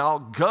tense, and I'll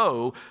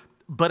go,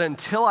 but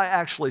until I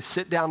actually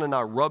sit down and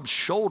I rub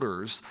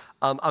shoulders,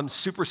 I'm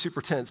super,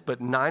 super tense. But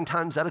 9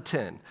 times out of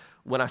 10,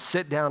 when I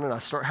sit down and I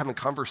start having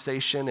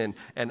conversation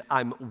and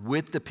I'm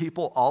with the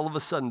people, all of a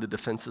sudden the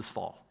defenses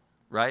fall,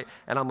 right?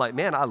 And I'm like,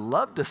 man, I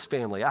love this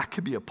family. I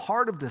could be a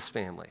part of this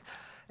family.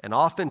 And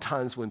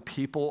oftentimes when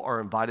people are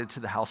invited to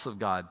the house of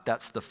God,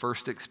 that's the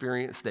first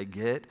experience they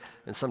get,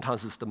 and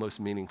sometimes it's the most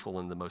meaningful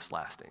and the most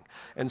lasting.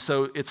 And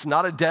so it's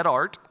not a dead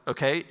art,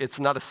 okay? It's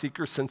not a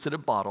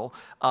seeker-sensitive bottle.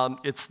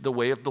 It's the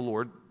way of the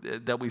Lord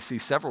that we see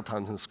several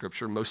times in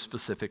Scripture, most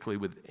specifically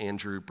with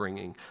Andrew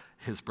bringing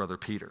his brother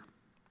Peter.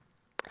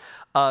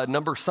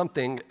 Number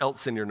something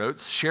else in your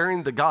notes,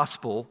 sharing the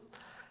gospel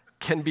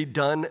can be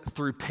done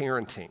through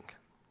parenting.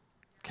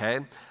 okay?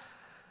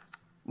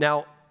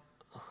 Now,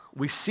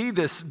 we see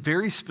this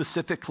very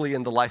specifically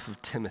in the life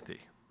of Timothy.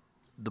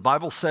 The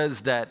Bible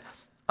says that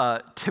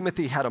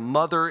Timothy had a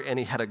mother and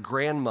he had a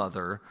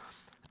grandmother.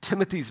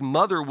 Timothy's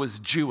mother was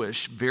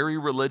Jewish, very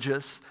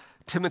religious.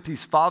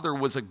 Timothy's father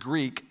was a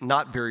Greek,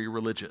 not very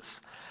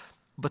religious.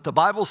 But the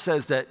Bible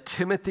says that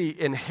Timothy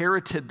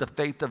inherited the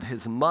faith of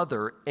his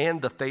mother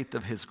and the faith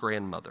of his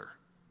grandmother,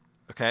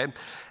 okay?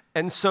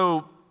 And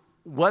so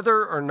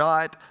whether or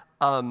not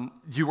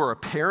you are a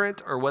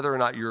parent or whether or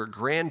not you're a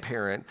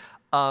grandparent,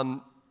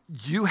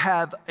 you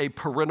have a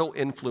parental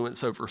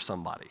influence over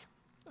somebody,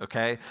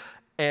 okay?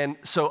 And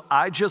so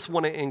I just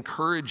want to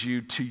encourage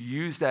you to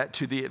use that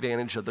to the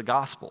advantage of the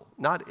gospel,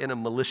 not in a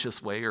malicious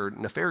way or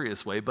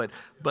nefarious way, but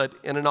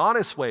in an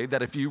honest way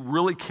that if you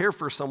really care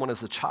for someone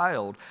as a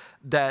child,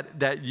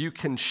 that you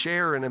can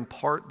share and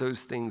impart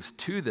those things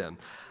to them.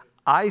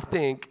 I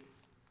think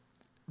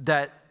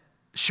that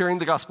sharing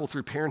the gospel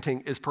through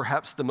parenting is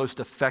perhaps the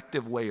most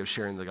effective way of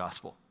sharing the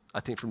gospel. I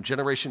think from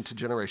generation to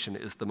generation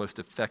is the most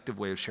effective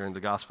way of sharing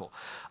the gospel.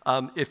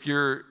 If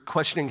you're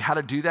questioning how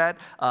to do that,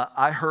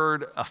 I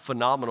heard a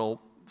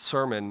phenomenal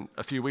sermon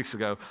a few weeks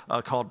ago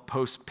called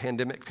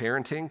Post-Pandemic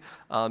Parenting.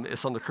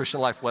 It's on the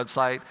Christian Life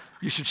website.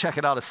 You should check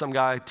it out. It's some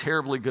guy,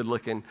 terribly good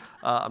looking.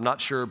 I'm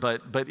not sure,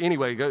 but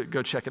anyway,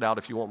 go check it out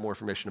if you want more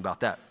information about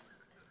that.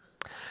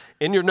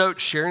 In your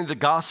notes, sharing the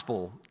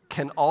gospel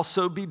can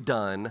also be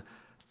done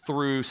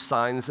through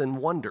signs and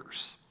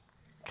wonders,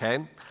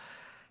 okay?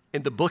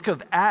 In the book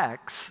of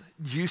Acts,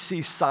 you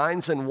see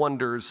signs and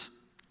wonders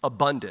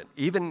abundant.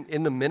 Even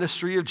in the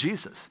ministry of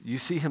Jesus, you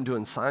see him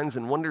doing signs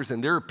and wonders,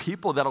 and there are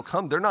people that'll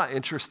come, they're not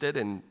interested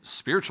in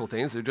spiritual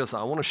things, they're just,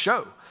 I want to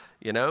show,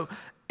 you know?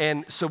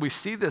 And so we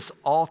see this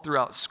all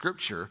throughout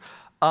Scripture.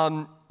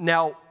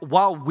 Now,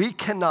 while we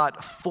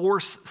cannot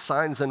force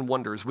signs and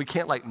wonders, we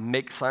can't like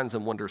make signs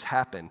and wonders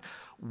happen,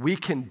 we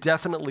can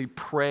definitely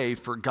pray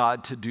for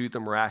God to do the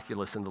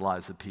miraculous in the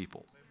lives of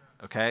people.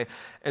 Okay?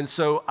 And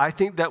so I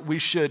think that we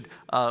should,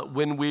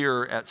 when we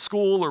are at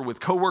school or with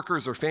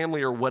coworkers or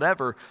family or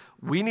whatever,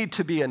 we need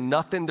to be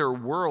enough in their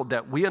world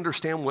that we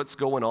understand what's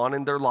going on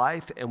in their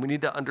life, and we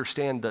need to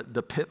understand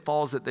the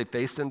pitfalls that they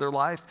faced in their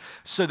life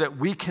so that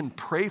we can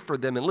pray for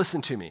them. And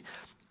listen to me.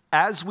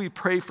 As we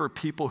pray for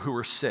people who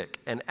are sick,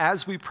 and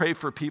as we pray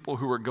for people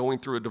who are going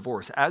through a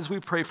divorce, as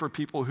we pray for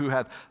people who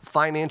have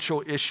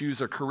financial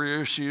issues or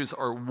career issues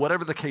or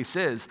whatever the case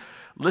is,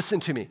 listen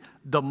to me.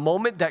 The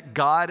moment that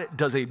God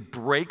does a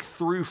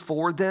breakthrough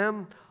for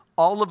them,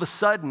 all of a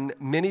sudden,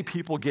 many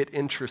people get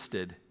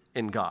interested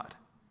in God,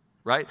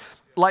 right?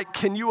 Like,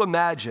 can you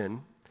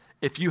imagine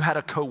if you had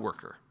a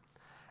coworker,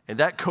 and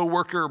that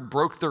coworker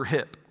broke their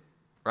hip,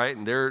 right?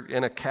 And they're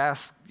in a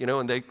cast, you know,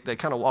 and they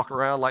kind of walk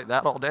around like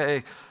that all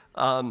day.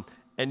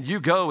 And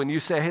you go and you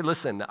say, hey,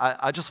 listen,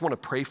 I just want to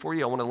pray for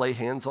you. I want to lay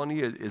hands on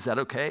you. Is that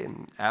okay?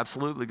 And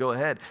absolutely, go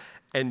ahead.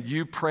 And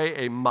you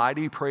pray a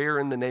mighty prayer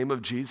in the name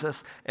of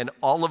Jesus, and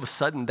all of a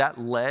sudden that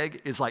leg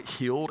is like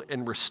healed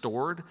and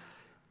restored.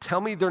 Tell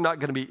me they're not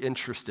going to be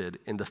interested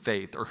in the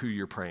faith or who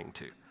you're praying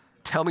to.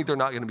 Tell me they're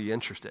not going to be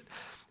interested.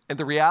 And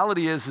the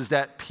reality is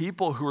that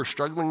people who are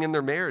struggling in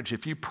their marriage,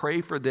 if you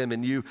pray for them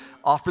and you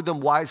offer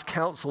them wise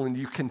counsel and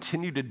you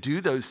continue to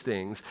do those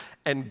things,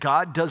 and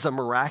God does a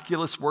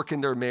miraculous work in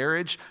their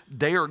marriage,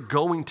 they are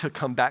going to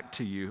come back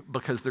to you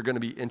because they're going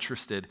to be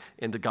interested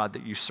in the God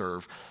that you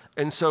serve.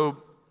 And so,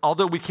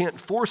 although we can't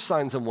force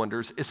signs and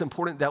wonders, it's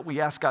important that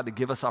we ask God to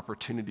give us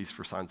opportunities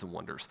for signs and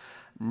wonders,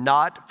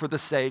 not for the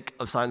sake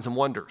of signs and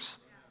wonders.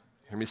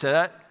 Hear me say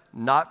that?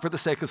 Not for the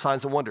sake of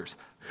signs and wonders.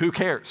 Who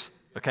cares?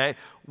 Okay?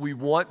 We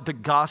want the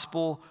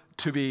gospel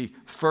to be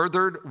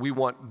furthered. We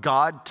want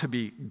God to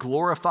be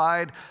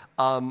glorified.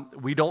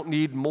 We don't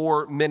need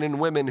more men and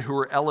women who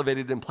are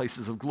elevated in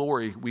places of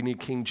glory. We need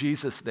King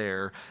Jesus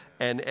there.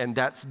 And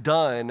that's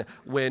done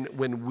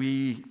when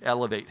we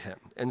elevate him.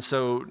 And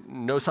so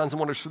no signs and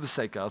wonders for the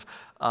sake of,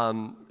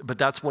 but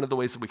that's one of the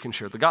ways that we can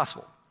share the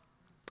gospel.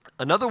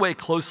 Another way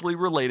closely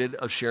related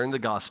of sharing the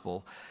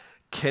gospel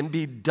can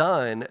be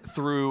done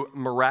through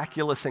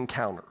miraculous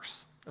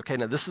encounters. Okay,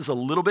 now this is a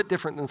little bit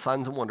different than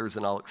signs and wonders,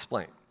 and I'll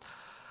explain.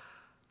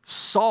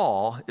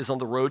 Saul is on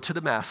the road to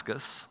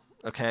Damascus,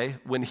 okay,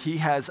 when he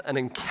has an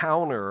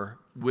encounter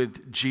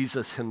with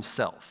Jesus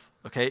himself.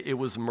 Okay, it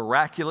was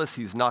miraculous.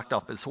 He's knocked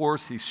off his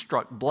horse. He's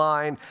struck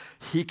blind.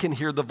 He can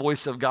hear the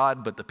voice of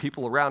God, but the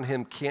people around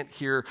him can't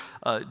hear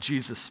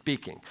Jesus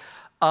speaking.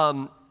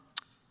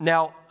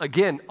 Now,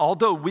 again,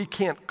 although we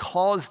can't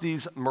cause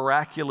these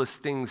miraculous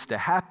things to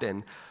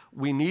happen,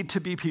 we need to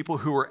be people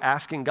who are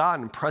asking God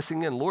and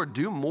pressing in, Lord,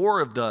 do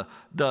more of the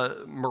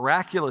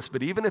miraculous,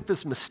 but even if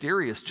it's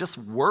mysterious, just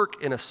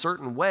work in a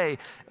certain way.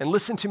 And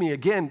listen to me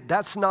again,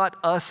 that's not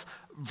us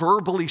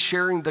verbally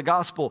sharing the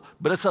gospel,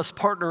 but it's us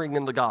partnering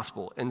in the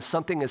gospel. And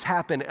something has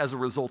happened as a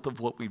result of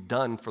what we've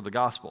done for the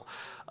gospel.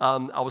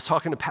 I was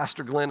talking to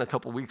Pastor Glenn a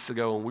couple weeks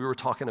ago, and we were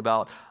talking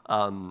about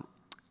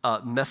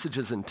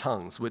messages in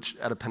tongues, which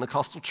at a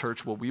Pentecostal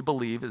church, what we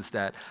believe is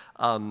that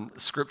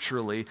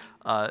scripturally,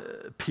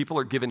 people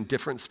are given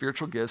different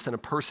spiritual gifts, and a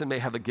person may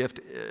have a gift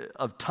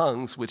of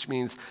tongues, which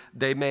means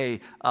they may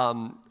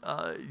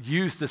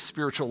use this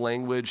spiritual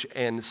language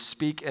and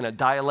speak in a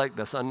dialect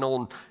that's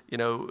unknown,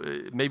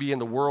 maybe in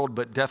the world,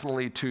 but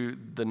definitely to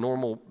the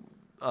normal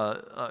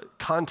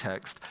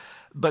context.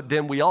 But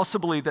then we also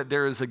believe that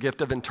there is a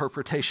gift of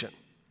interpretation.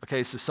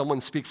 Okay, so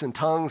someone speaks in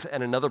tongues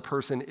and another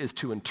person is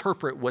to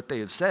interpret what they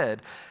have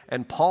said.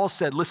 And Paul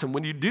said, listen,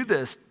 when you do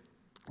this,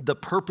 the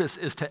purpose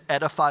is to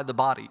edify the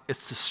body.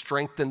 It's to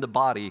strengthen the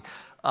body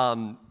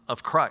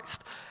of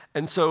Christ.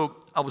 And so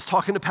I was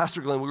talking to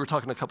Pastor Glenn. We were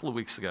talking a couple of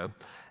weeks ago.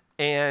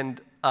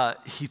 And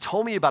he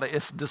told me about it.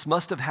 This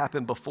must have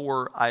happened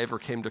before I ever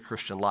came to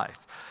Christian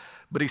life.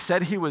 But he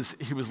said he was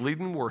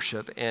leading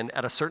worship, and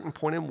at a certain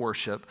point in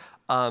worship,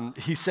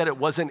 he said it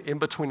wasn't in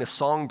between a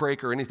song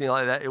break or anything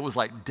like that. It was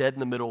like dead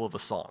in the middle of a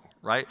song,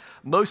 right?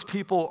 Most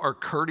people are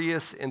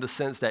courteous in the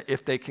sense that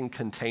if they can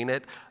contain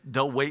it,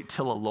 they'll wait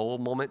till a lull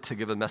moment to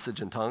give a message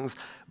in tongues.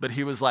 But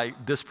he was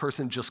like, this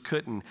person just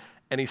couldn't.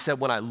 And he said,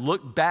 when I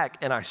looked back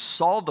and I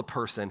saw the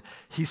person,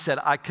 he said,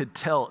 I could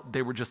tell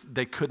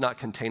they could not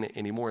contain it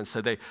anymore. And so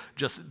they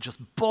just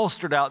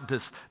bolstered out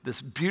this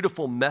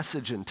beautiful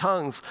message in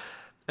tongues.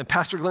 And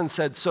Pastor Glenn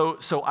said, so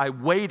I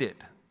waited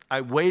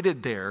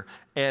there,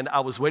 and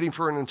I was waiting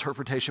for an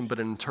interpretation, but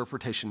an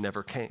interpretation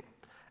never came.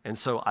 And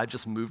so I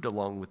just moved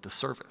along with the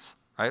service,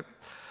 right?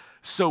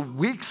 So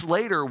weeks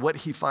later, what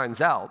he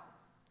finds out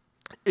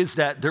is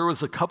that there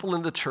was a couple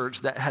in the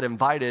church that had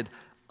invited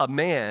a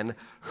man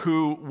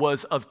who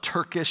was of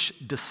Turkish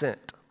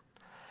descent.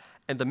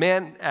 And the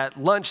man at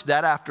lunch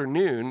that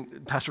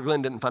afternoon, Pastor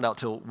Glenn didn't find out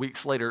till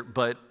weeks later,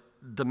 but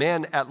the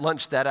man at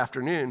lunch that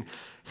afternoon,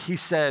 he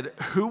said,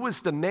 who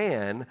was the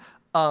man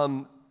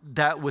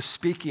that was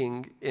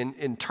speaking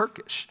in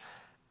Turkish?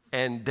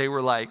 And they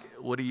were like,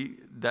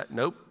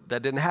 nope,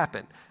 that didn't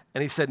happen.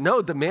 And he said,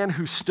 no, the man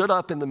who stood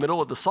up in the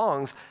middle of the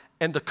songs,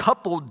 and the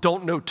couple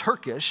don't know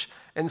Turkish.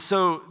 And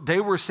so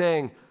they were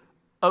saying,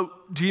 oh,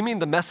 do you mean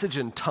the message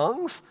in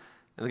tongues?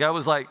 And the guy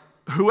was like,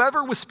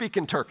 whoever was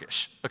speaking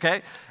Turkish,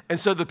 okay? And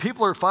so the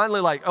people are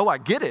finally like, oh, I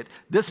get it.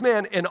 This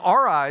man, in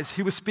our eyes,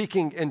 he was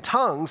speaking in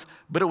tongues,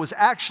 but it was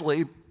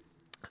actually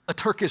a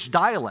Turkish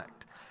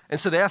dialect. And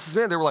so they asked this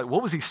man, they were like,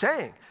 what was he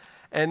saying?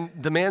 And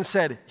the man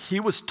said, he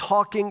was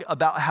talking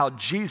about how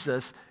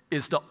Jesus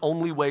is the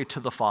only way to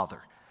the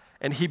Father.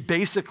 And he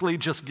basically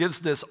just gives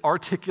this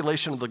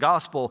articulation of the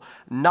gospel,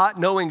 not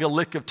knowing a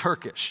lick of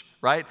Turkish,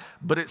 right?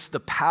 But it's the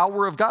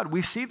power of God.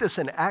 We see this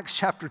in Acts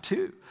chapter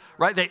 2.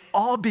 Right? They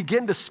all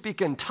begin to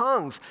speak in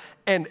tongues,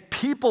 and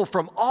people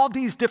from all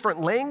these different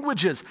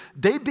languages,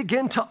 they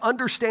begin to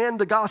understand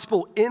the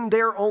gospel in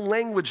their own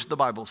language, the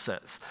Bible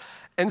says.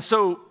 And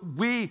so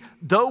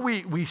though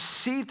we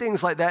see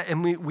things like that,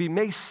 and we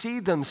may see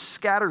them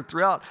scattered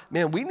throughout,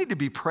 man, we need to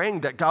be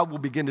praying that God will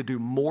begin to do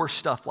more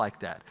stuff like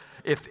that.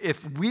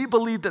 If we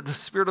believe that the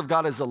Spirit of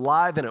God is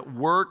alive and at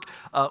work,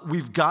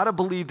 we've got to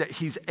believe that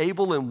he's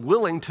able and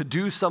willing to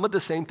do some of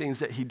the same things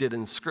that he did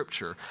in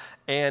Scripture.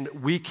 And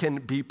we can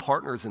be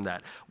partners in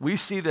that. We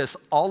see this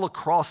all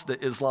across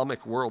the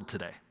Islamic world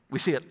today. We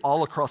see it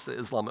all across the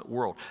Islamic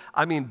world.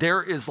 I mean,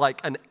 there is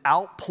like an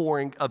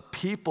outpouring of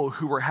people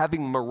who are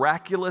having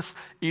miraculous,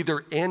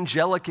 either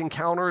angelic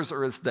encounters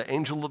or as the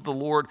angel of the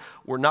Lord,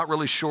 we're not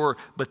really sure,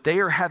 but they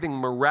are having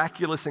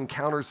miraculous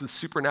encounters with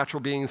supernatural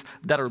beings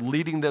that are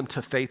leading them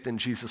to faith in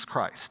Jesus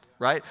Christ,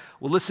 right?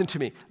 Well, listen to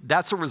me.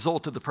 That's a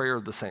result of the prayer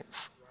of the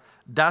saints.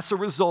 That's a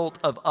result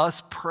of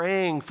us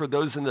praying for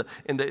those in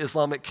the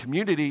Islamic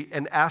community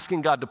and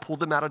asking God to pull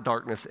them out of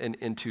darkness and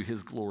into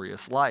his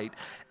glorious light.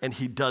 And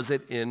he does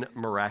it in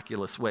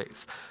miraculous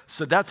ways.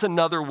 So that's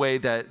another way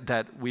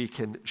that we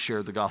can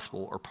share the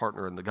gospel or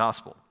partner in the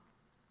gospel.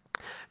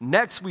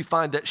 Next, we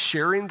find that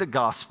sharing the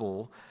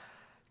gospel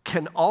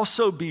can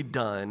also be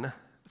done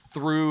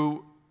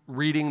through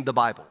reading the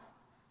Bible.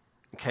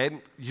 Okay?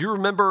 You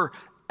remember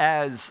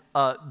as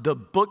the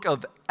book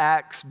of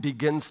Acts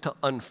begins to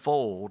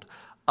unfold,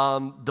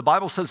 the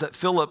Bible says that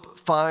Philip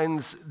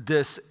finds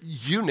this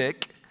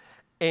eunuch,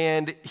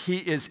 and he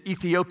is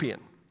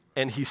Ethiopian,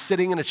 and he's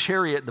sitting in a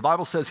chariot. The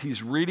Bible says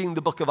he's reading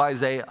the book of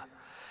Isaiah.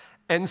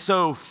 And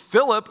so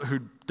Philip,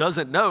 who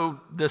doesn't know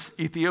this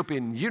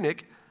Ethiopian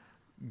eunuch,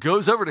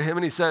 goes over to him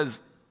and he says,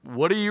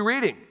 what are you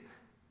reading?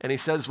 And he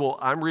says, well,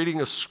 I'm reading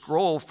a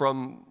scroll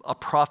from a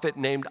prophet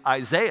named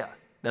Isaiah.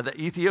 Now, the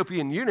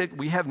Ethiopian eunuch,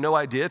 we have no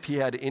idea if he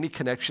had any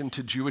connection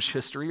to Jewish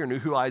history or knew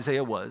who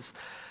Isaiah was.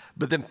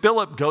 But then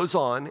Philip goes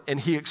on and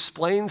he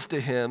explains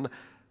to him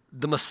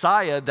the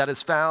Messiah that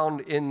is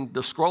found in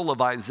the scroll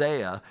of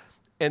Isaiah.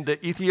 And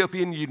the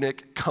Ethiopian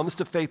eunuch comes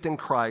to faith in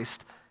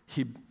Christ.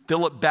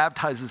 Philip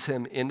baptizes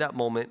him in that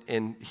moment,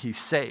 and he's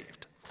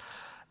saved.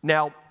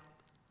 Now,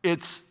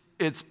 it's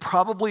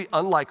probably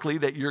unlikely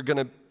that you're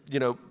going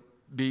to,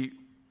 be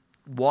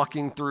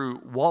walking through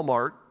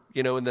Walmart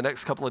in the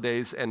next couple of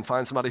days and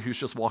find somebody who's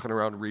just walking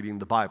around reading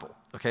the Bible,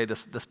 okay?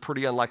 That's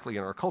pretty unlikely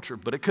in our culture,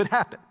 but it could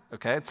happen,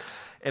 okay?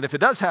 And if it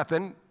does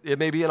happen, it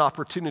may be an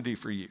opportunity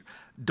for you.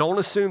 Don't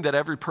assume that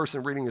every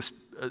person reading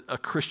a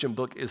Christian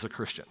book is a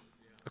Christian,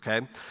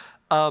 okay?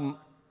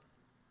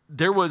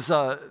 There's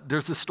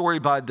a story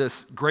by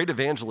this great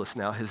evangelist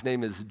now. His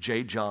name is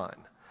J. John,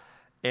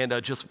 and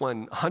just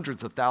won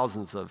hundreds of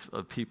thousands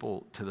of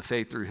people to the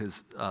faith through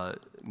his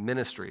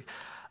ministry.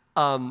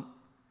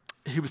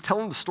 He was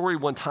telling the story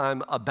one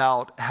time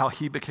about how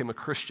he became a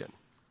Christian.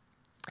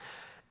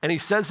 And he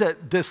says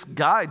that this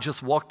guy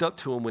just walked up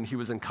to him when he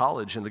was in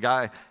college, and the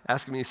guy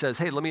asked him, he says,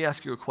 "Hey, let me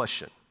ask you a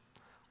question.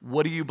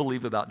 What do you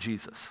believe about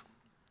Jesus?"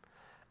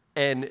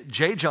 And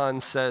J.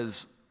 John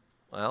says,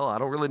 "Well, I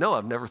don't really know.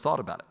 I've never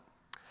thought about it."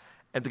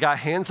 And the guy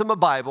hands him a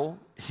Bible.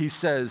 He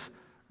says,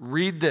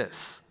 "Read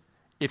this.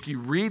 If you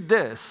read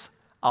this,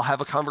 I'll have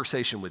a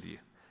conversation with you.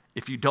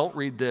 If you don't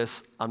read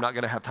this, I'm not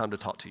going to have time to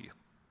talk to you."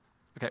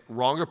 Okay,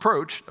 wrong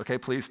approach. Okay,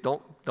 please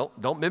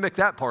don't mimic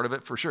that part of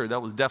it for sure.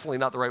 That was definitely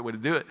not the right way to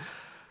do it.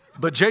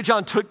 But J.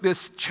 John took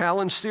this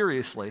challenge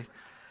seriously.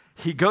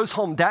 He goes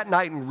home that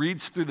night and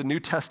reads through the New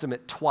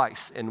Testament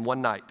twice in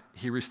one night.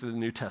 He reads through the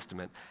New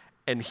Testament.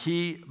 And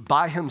he,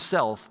 by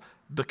himself,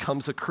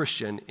 becomes a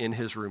Christian in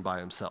his room by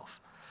himself.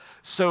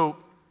 So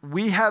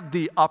we have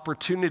the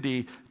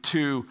opportunity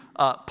to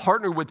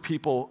partner with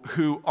people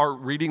who are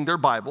reading their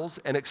Bibles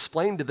and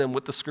explain to them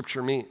what the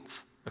Scripture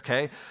means,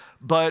 okay?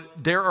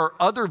 But there are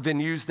other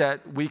venues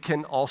that we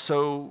can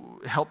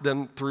also help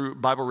them through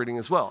Bible reading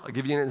as well. I'll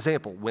give you an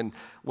example. When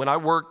I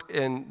worked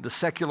in the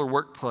secular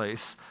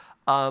workplace,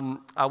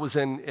 I was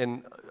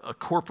in a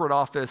corporate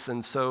office,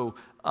 and so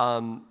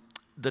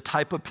the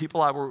type of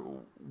people I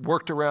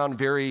worked around,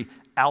 very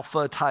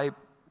alpha type,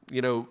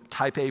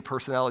 type A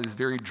personalities,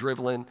 very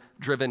driven,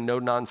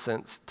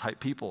 no-nonsense type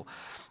people.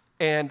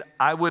 And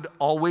I would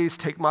always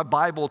take my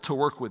Bible to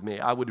work with me.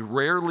 I would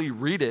rarely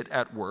read it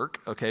at work,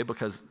 okay,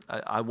 because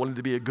I wanted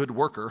to be a good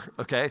worker,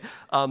 okay?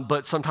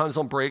 But sometimes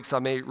on breaks I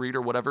may read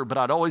or whatever, but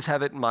I'd always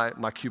have it in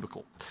my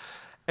cubicle.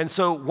 And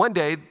so one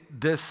day,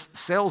 this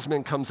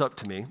salesman comes up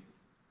to me,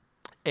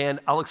 and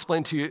I'll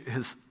explain to you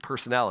his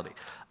personality.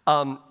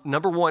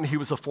 Number one, he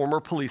was a former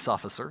police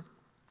officer,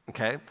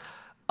 okay?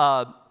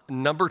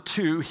 Number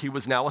two, he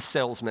was now a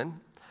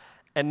salesman.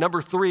 And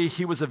number three,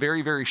 he was a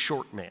very, very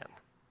short man.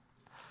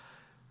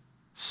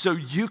 So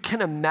you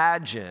can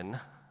imagine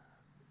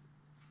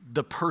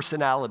the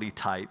personality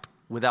type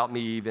without me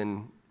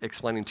even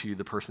explaining to you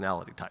the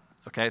personality type,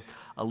 okay?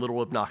 A little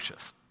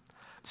obnoxious.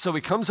 So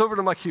he comes over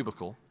to my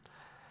cubicle,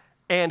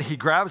 and he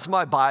grabs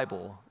my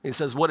Bible, and he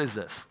says, "What is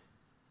this?"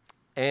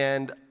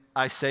 And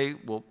I say,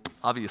 "Well,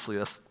 obviously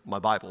that's my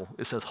Bible.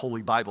 It says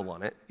Holy Bible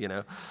on it,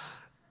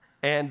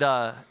 And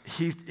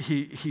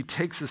he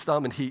takes his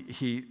thumb and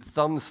he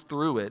thumbs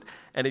through it,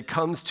 and he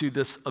comes to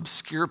this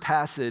obscure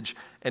passage,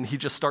 and he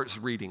just starts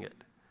reading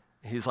it.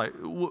 He's like,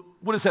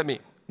 "What does that mean?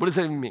 What does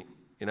that even mean?"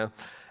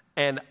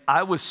 And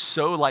I was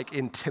so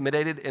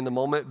intimidated in the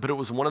moment, but it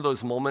was one of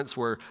those moments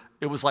where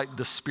it was like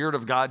the Spirit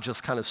of God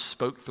just kind of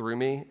spoke through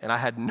me, and I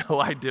had no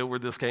idea where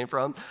this came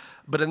from.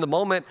 But in the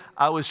moment,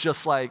 I was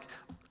just like,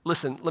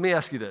 listen, let me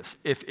ask you this.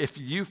 If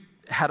you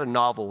had a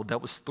novel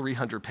that was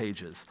 300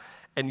 pages,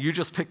 and you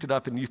just picked it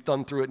up and you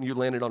thumbed through it and you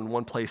landed on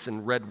one place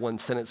and read one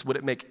sentence, would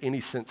it make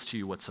any sense to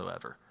you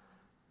whatsoever?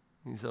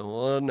 He said,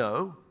 "Well,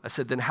 no." I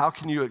said, "Then how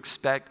can you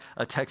expect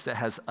a text that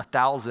has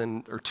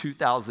 1,000 or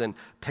 2,000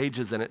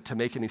 pages in it to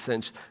make any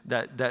sense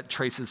that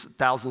traces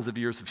thousands of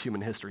years of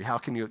human history? How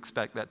can you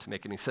expect that to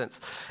make any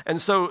sense?"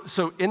 And so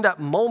in that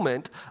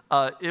moment,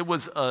 it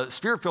was a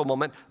Spirit-filled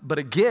moment, but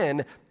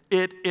again,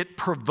 it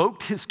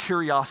provoked his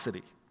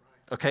curiosity,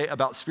 okay,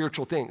 about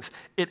spiritual things.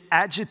 It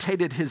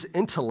agitated his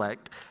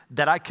intellect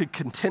that I could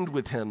contend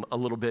with him a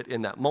little bit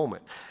in that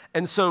moment.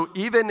 And so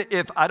even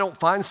if I don't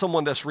find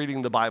someone that's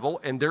reading the Bible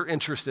and they're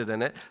interested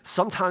in it,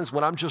 sometimes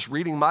when I'm just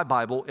reading my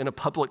Bible in a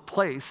public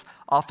place,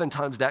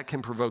 oftentimes that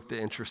can provoke the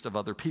interest of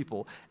other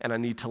people, and I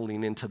need to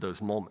lean into those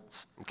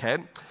moments, okay?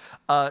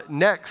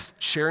 Next,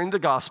 sharing the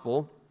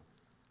gospel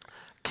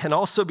can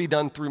also be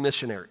done through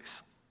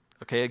missionaries.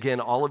 Okay, again,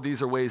 all of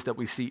these are ways that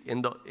we see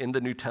in the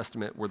New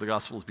Testament where the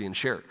gospel is being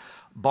shared.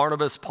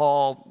 Barnabas,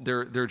 Paul,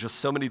 there are just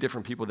so many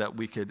different people that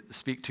we could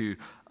speak to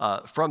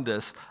from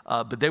this,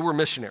 but they were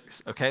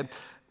missionaries, okay?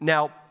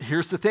 Now,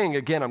 here's the thing.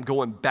 Again, I'm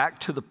going back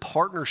to the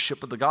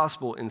partnership of the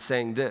gospel in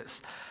saying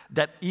this,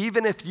 that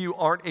even if you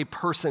aren't a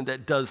person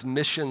that does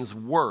missions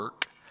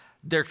work,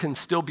 there can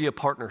still be a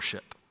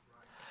partnership.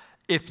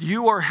 If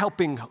you are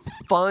helping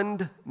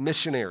fund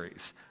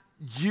missionaries,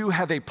 you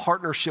have a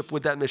partnership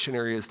with that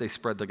missionary as they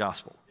spread the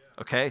gospel,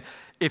 okay?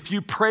 If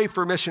you pray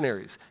for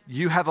missionaries,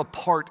 you have a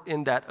part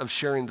in that of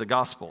sharing the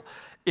gospel.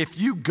 If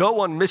you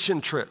go on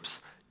mission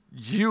trips,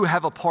 you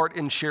have a part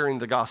in sharing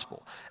the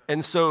gospel.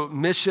 And so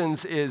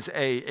missions is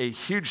a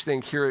huge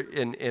thing here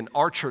in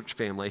our church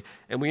family,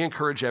 and we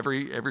encourage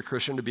every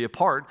Christian to be a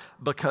part,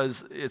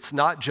 because it's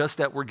not just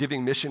that we're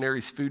giving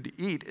missionaries food to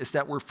eat, it's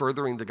that we're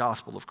furthering the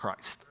gospel of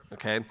Christ,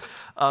 okay?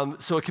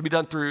 So it can be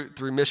done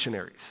through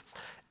missionaries.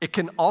 it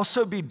can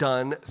also be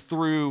done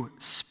through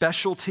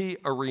specialty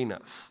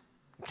arenas,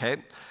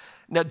 okay?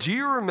 Now, do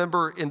you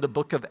remember in the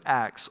book of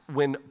Acts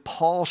when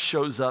Paul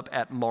shows up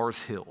at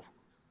Mars Hill?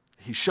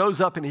 He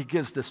shows up and he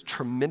gives this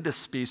tremendous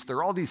speech. There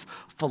are all these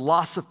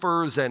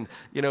philosophers and,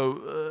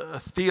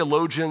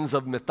 theologians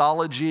of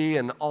mythology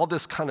and all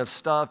this kind of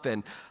stuff.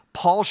 And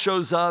Paul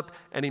shows up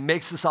and he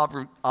makes this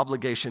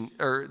observation.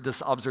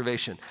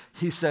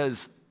 He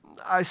says,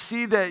 I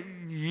see that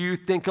you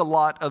think a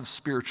lot of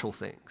spiritual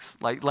things.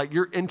 Like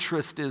your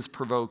interest is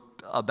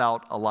provoked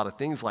about a lot of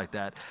things like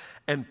that.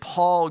 And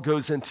Paul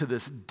goes into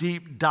this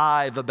deep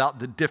dive about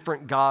the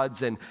different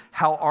gods and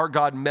how our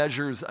God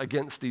measures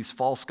against these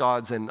false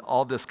gods and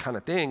all this kind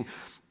of thing.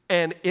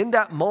 And in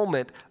that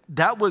moment,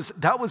 that was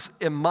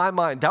in my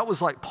mind, that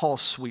was like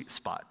Paul's sweet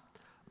spot.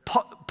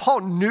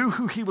 Paul knew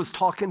who he was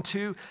talking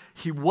to.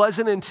 He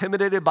wasn't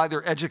intimidated by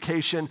their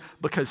education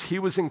because he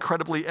was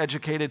incredibly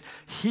educated.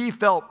 He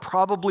felt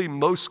probably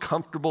most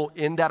comfortable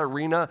in that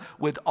arena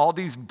with all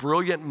these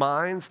brilliant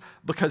minds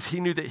because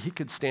he knew that he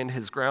could stand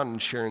his ground in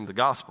sharing the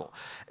gospel.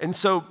 And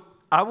so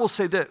I will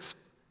say this,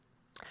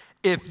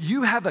 if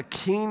you have a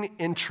keen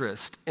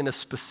interest in a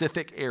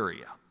specific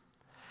area,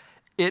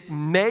 it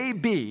may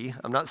be,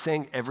 I'm not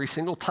saying every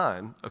single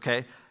time,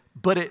 okay,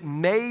 but it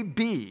may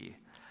be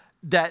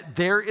that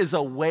there is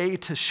a way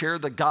to share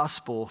the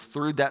gospel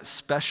through that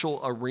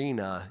special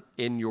arena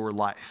in your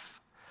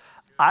life.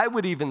 I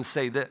would even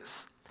say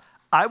this.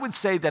 I would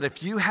say that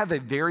if you have a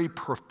very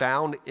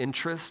profound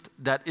interest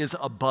that is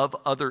above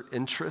other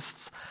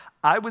interests,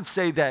 I would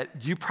say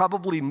that you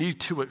probably need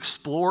to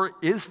explore,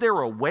 is there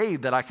a way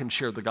that I can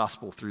share the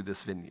gospel through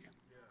this venue,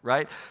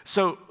 right?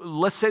 So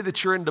let's say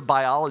that you're into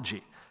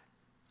biology.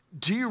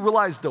 Do you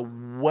realize the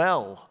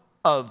well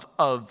of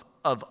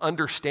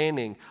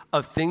understanding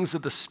of things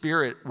of the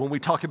Spirit when we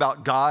talk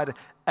about God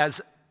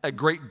as a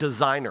great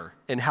designer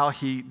and how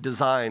he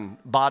designed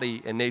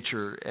body and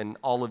nature and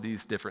all of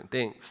these different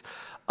things?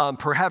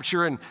 Perhaps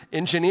you're an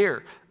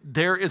engineer.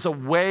 There is a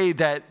way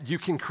that you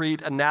can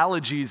create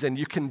analogies and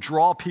you can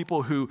draw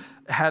people who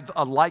have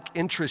a like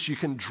interest. You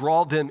can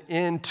draw them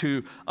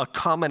into a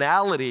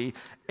commonality,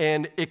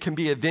 and it can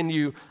be a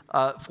venue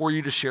for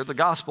you to share the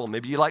gospel.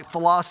 Maybe you like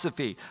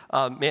philosophy.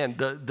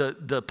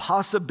 The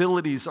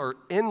possibilities are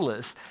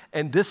endless,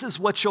 and this is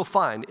what you'll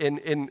find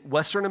in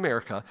Western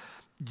America.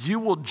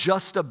 You will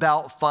just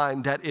about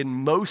find that in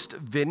most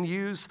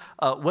venues,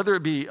 whether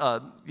it be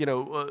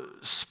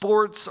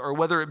sports or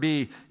whether it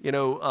be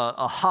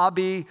a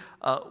hobby,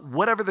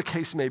 whatever the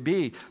case may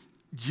be,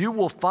 you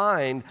will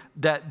find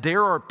that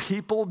there are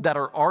people that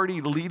are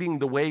already leading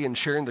the way in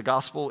sharing the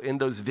gospel in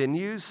those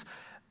venues,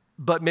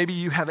 but maybe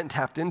you haven't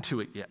tapped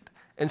into it yet.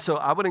 And so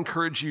I would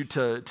encourage you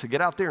to get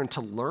out there and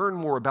to learn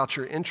more about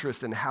your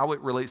interest and how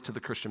it relates to the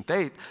Christian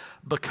faith,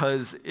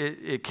 because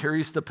it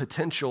carries the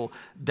potential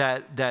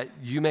that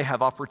you may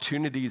have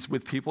opportunities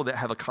with people that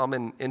have a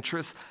common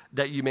interest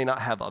that you may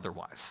not have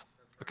otherwise,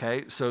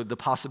 okay? So the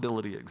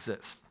possibility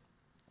exists.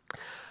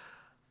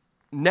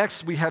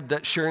 Next, we have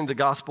that sharing the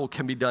gospel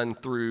can be done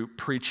through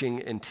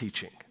preaching and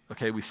teaching.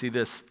 Okay, we see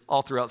this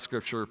all throughout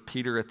Scripture.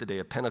 Peter at the day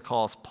of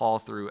Pentecost, Paul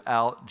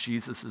throughout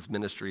Jesus'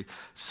 ministry,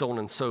 so on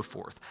and so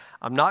forth.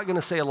 I'm not going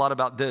to say a lot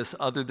about this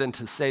other than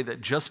to say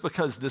that just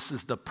because this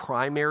is the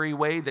primary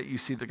way that you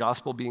see the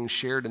gospel being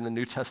shared in the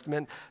New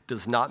Testament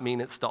does not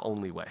mean it's the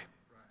only way.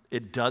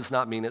 It does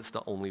not mean it's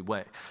the only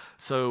way.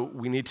 So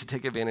we need to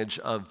take advantage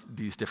of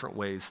these different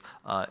ways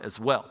as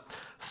well.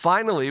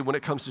 Finally, when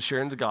it comes to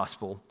sharing the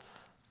gospel,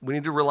 we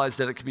need to realize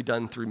that it can be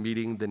done through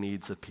meeting the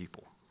needs of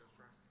people.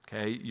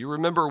 Okay, you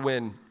remember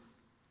when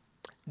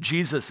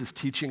Jesus is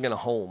teaching in a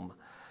home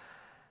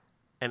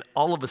and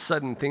all of a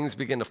sudden things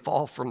begin to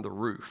fall from the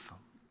roof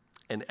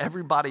and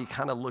everybody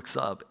kind of looks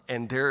up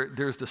and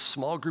there's this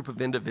small group of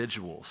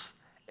individuals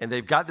and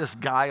they've got this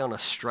guy on a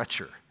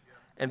stretcher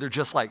and they're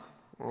just like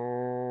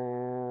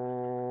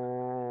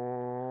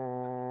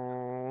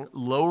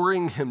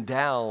lowering him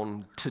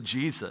down to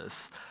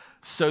Jesus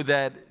so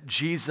that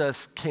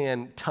Jesus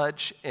can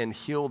touch and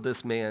heal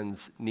this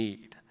man's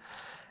need.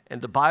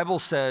 And the Bible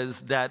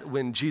says that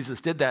when Jesus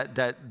did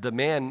that the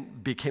man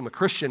became a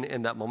Christian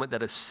in that moment,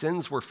 that his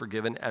sins were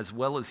forgiven as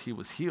well as he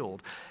was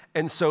healed.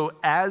 And so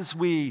as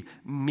we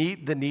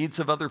meet the needs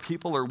of other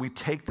people or we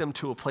take them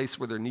to a place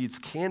where their needs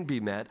can be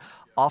met,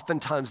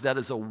 oftentimes that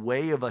is a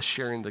way of us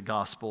sharing the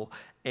gospel,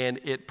 and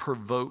it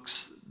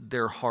provokes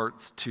their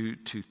hearts to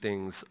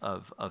things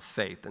of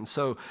faith. And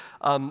so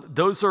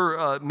those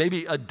are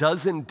maybe a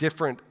dozen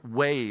different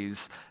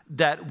ways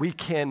that we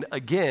can,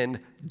 again,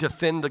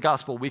 defend the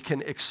gospel. We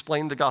can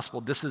explain the gospel.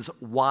 This is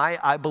why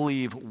I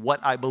believe what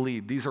I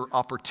believe. These are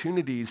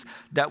opportunities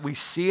that we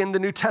see in the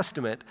New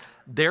Testament.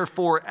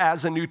 Therefore,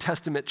 as a New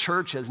Testament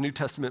church, as New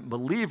Testament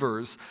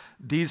believers,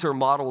 these are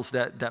models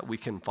that we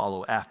can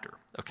follow after,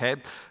 okay?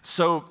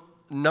 So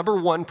number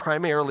one,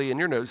 primarily in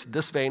your notes,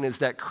 this vein is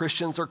that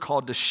Christians are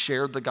called to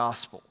share the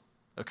gospel,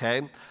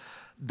 okay?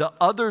 The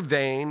other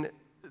vein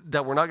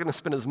that we're not going to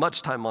spend as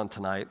much time on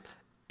tonight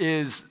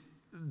is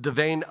the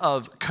vein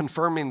of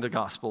confirming the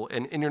gospel.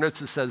 And in your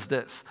notes it says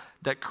this,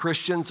 that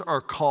Christians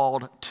are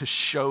called to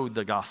show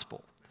the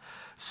gospel.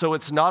 So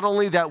it's not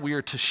only that we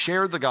are to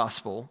share the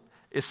gospel,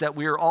 it's that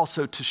we are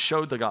also to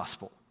show the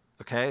gospel,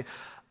 okay?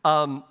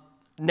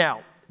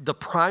 Now, the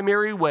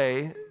primary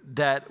way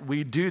that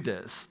we do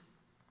this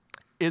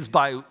is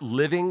by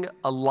living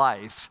a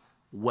life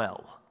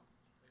well.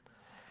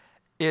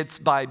 It's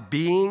by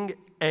being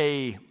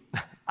I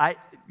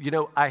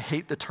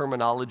hate the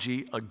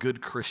terminology, a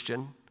good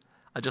Christian.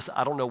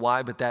 I don't know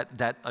why, but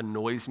that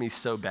annoys me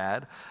so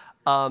bad.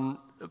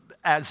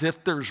 As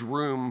if there's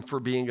room for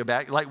being a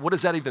bad, like, what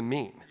does that even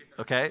mean?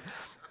 Okay?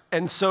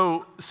 And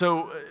so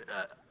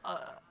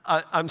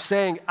I'm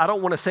saying, I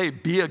don't want to say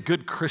be a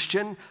good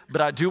Christian,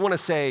 but I do want to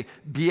say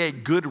be a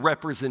good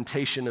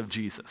representation of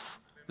Jesus.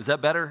 Is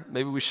that better?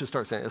 Maybe we should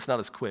start saying, it's not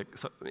as quick.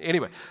 So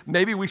anyway,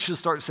 maybe we should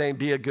start saying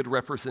be a good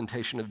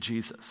representation of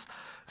Jesus.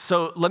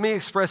 So let me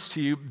express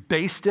to you,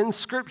 based in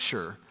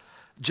Scripture,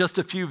 just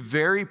a few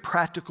very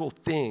practical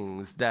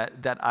things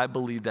that I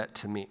believe that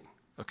to mean,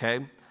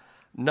 okay?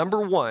 Number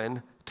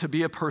one, to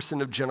be a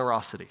person of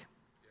generosity,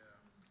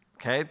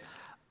 okay?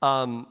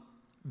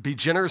 Be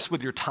generous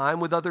with your time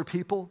with other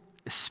people,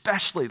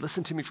 especially,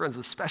 listen to me friends,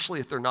 especially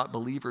if they're not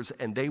believers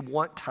and they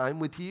want time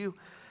with you.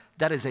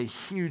 That is a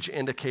huge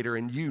indicator,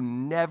 and you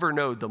never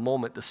know the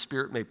moment the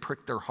Spirit may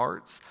prick their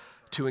hearts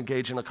to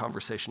engage in a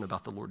conversation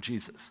about the Lord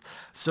Jesus.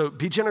 So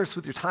be generous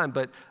with your time,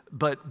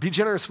 but be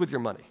generous with your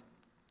money,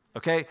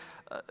 okay?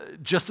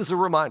 Just as a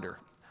reminder,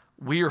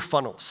 we are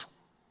funnels.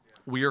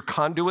 We are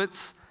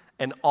conduits,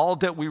 and all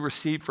that we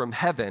receive from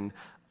heaven,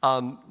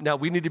 now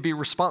we need to be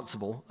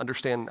responsible.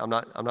 Understand, I'm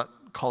not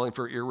calling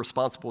for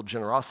irresponsible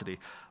generosity,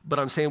 but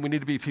I'm saying we need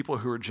to be people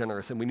who are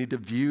generous, and we need to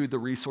view the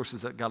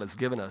resources that God has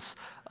given us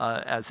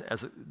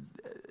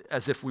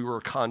as if we were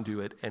a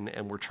conduit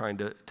and we're trying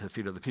to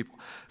feed other people.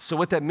 So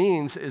what that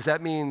means is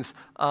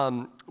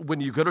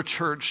when you go to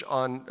church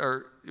on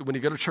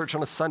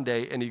a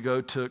Sunday and you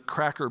go to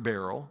Cracker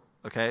Barrel,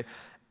 okay,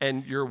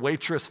 and your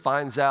waitress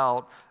finds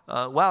out,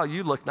 wow,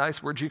 you look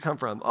nice, where'd you come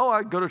from? Oh,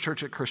 I go to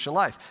church at Christian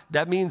Life.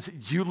 That means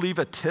you leave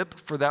a tip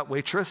for that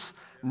waitress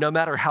no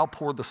matter how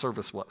poor the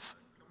service was,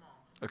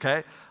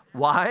 okay?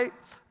 Why?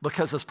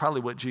 Because that's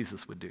probably what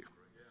Jesus would do,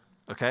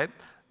 okay?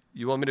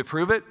 You want me to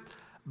prove it?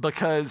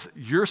 Because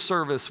your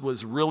service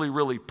was really,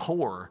 really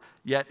poor,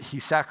 yet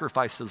he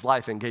sacrificed his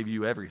life and gave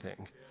you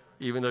everything,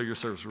 even though your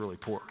service was really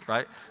poor,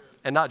 right?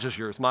 And not just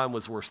yours, mine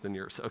was worse than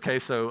yours, okay?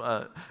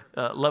 So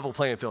level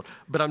playing field.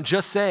 But I'm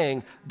just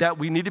saying that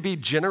we need to be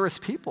generous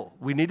people.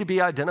 We need to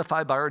be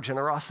identified by our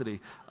generosity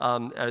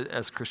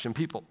as Christian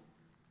people.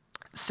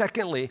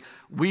 Secondly,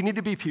 we need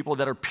to be people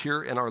that are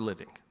pure in our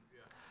living.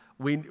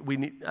 We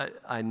need,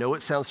 I know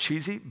it sounds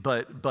cheesy,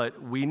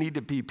 but we need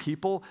to be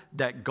people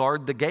that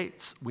guard the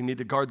gates. We need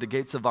to guard the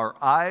gates of our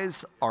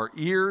eyes, our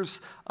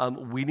ears.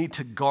 We need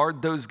to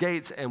guard those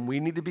gates, and we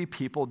need to be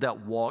people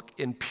that walk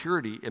in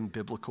purity, in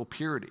biblical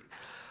purity.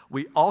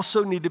 We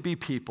also need to be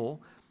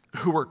people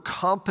who are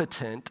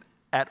competent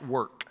at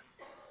work.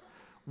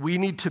 We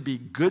need to be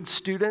good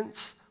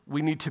students.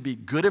 We need to be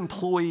good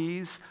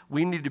employees.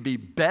 We need to be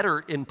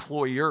better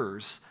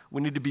employers.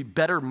 We need to be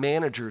better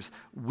managers.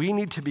 We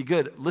need to be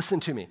good. Listen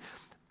to me.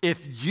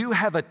 If you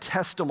have a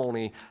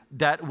testimony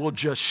that will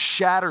just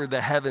shatter the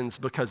heavens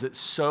because it's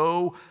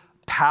so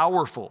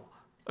powerful,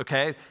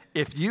 okay?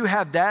 If you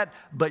have that,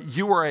 but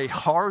you are a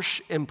harsh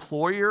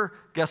employer,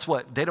 guess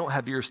what? They don't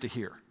have ears to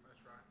hear,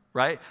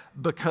 right?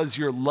 Because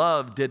your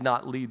love did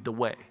not lead the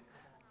way.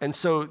 And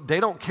so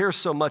they don't care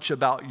so much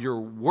about your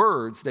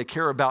words, they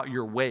care about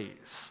your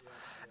ways.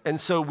 And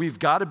so we've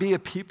got to be a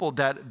people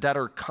that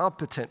are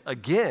competent.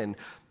 Again,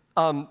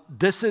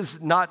 this is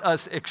not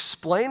us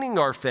explaining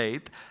our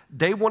faith.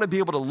 They want to be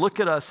able to look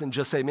at us and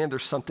just say, man,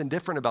 there's something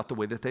different about the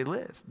way that they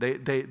live.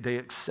 They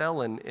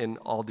excel in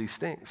all these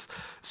things.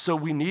 So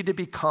we need to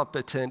be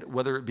competent,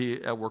 whether it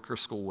be at work or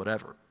school,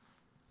 whatever.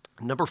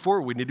 Number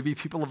 4, we need to be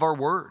people of our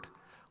word.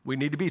 We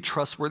need to be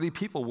trustworthy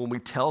people. When we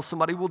tell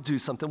somebody we'll do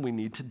something, we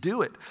need to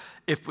do it.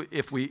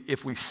 If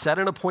we set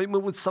an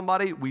appointment with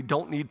somebody, we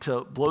don't need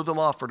to blow them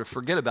off or to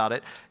forget about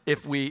it.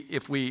 If we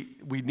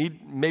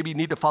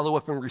need to follow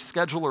up and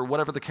reschedule or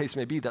whatever the case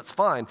may be, that's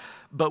fine.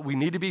 But we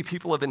need to be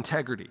people of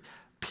integrity.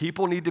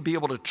 People need to be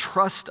able to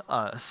trust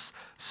us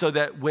so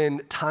that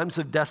when times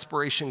of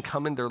desperation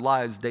come in their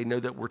lives, they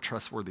know that we're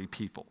trustworthy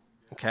people.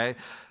 Okay?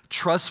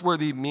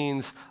 Trustworthy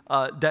means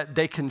that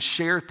they can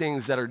share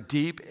things that are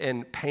deep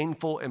and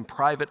painful and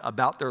private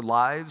about their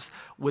lives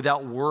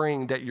without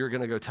worrying that you're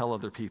going to go tell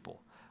other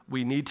people.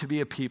 We need to be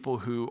a people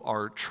who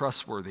are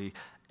trustworthy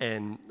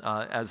and,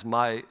 as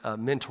my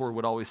mentor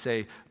would always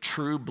say,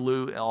 true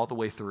blue all the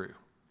way through.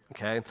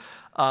 Okay?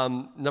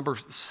 Number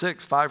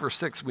 5 or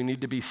 6, we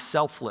need to be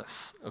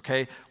selfless,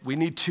 okay? We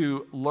need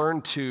to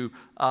learn to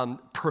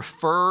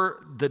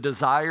prefer the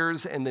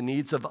desires and the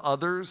needs of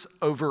others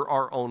over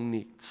our own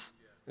needs,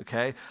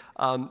 okay?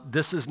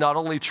 This is not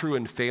only true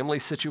in family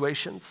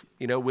situations.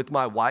 You know, with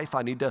my wife,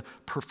 I need to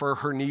prefer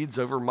her needs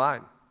over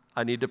mine,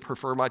 I need to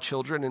prefer my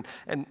children.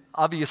 And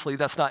obviously,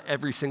 that's not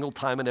every single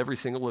time in every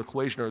single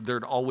equation, or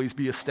there'd always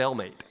be a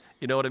stalemate.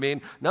 You know what I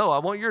mean? No, I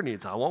want your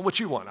needs. I want what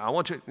you want.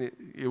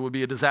 It would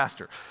be a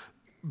disaster.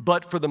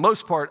 But for the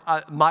most part,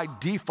 my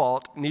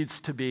default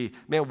needs to be,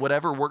 man,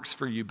 whatever works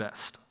for you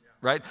best,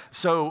 right?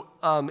 So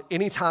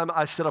anytime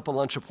I set up a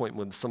lunch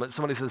appointment with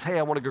somebody says, hey,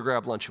 I want to go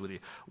grab lunch with you.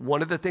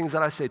 One of the things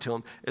that I say to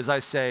them is I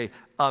say,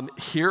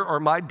 here are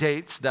my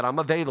dates that I'm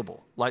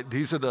available. Like,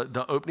 these are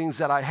the openings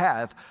that I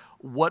have.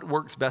 What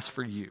works best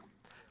for you?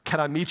 Can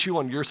I meet you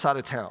on your side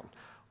of town?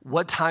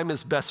 What time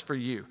is best for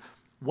you?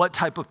 What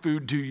type of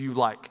food do you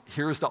like?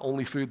 Here's the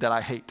only food that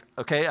I hate,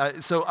 okay?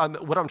 So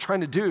what I'm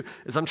trying to do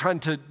is I'm trying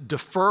to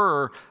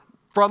defer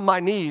from my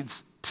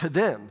needs to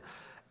them.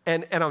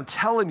 And I'm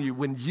telling you,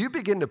 when you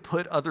begin to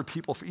put other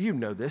people, you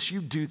know this, you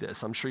do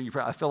this. I'm sure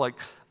I feel like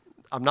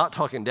I'm not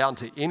talking down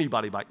to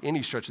anybody by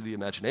any stretch of the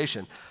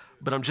imagination,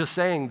 but I'm just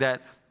saying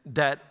that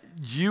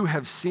you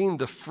have seen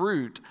the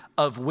fruit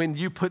of when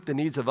you put the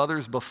needs of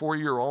others before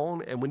your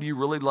own, and when you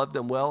really love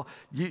them well,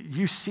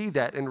 you see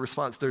that in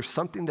response. There's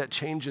something that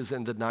changes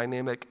in the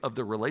dynamic of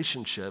the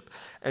relationship,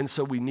 and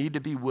so we need to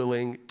be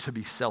willing to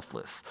be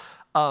selfless.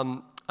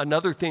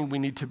 Another thing we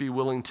need to be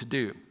willing to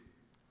do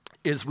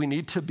is we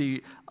need to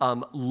be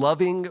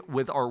loving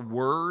with our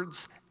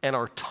words and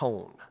our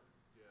tone,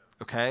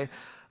 okay?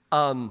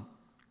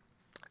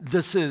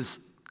 This is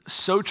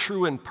so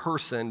true in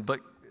person, but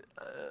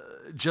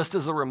just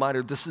as a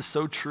reminder, this is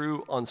so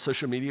true on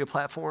social media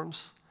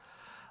platforms.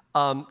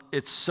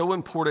 It's so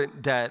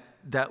important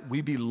that we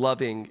be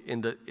loving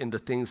in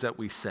the things that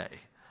we say.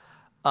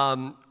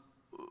 One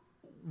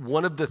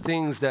of the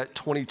things that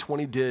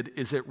 2020 did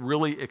is it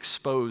really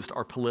exposed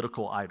our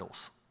political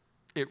idols.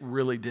 It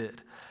really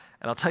did.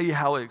 And I'll tell you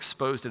how it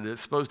exposed it. It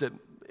exposed it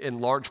in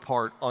large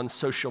part on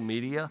social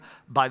media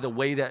by the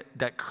way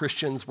that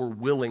Christians were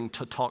willing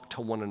to talk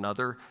to one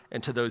another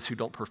and to those who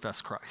don't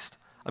profess Christ.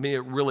 I mean,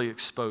 it really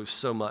exposed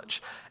so much.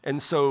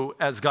 And so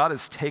as God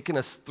has taken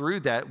us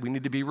through that, we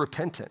need to be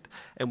repentant.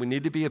 And we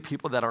need to be a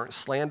people that aren't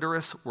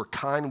slanderous. We're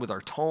kind with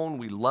our tone.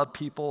 We love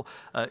people.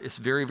 It's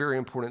very, very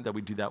important that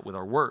we do that with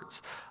our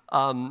words.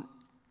 And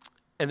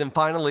then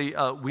finally,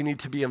 we need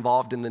to be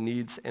involved in the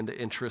needs and the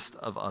interests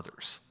of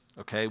others.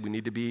 Okay? We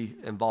need to be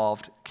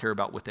involved, care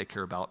about what they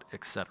care about,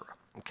 etc.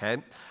 Okay?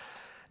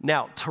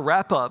 Now, to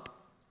wrap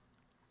up,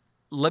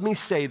 let me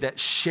say that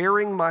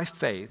sharing my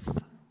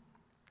faith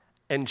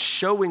and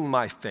showing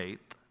my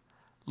faith,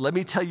 let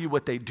me tell you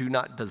what they do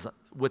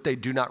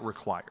not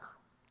require.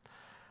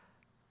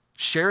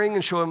 Sharing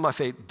and showing my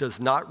faith does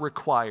not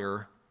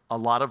require a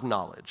lot of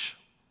knowledge.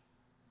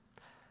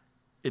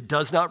 It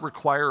does not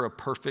require a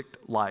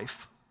perfect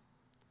life.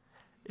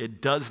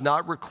 It does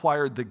not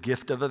require the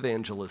gift of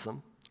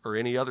evangelism or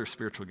any other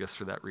spiritual gifts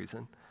for that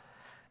reason.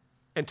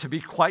 And to be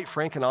quite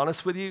frank and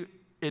honest with you,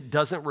 it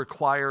doesn't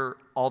require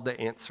all the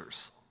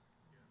answers.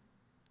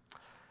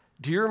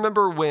 Do you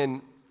remember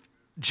when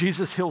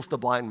Jesus heals the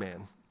blind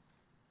man?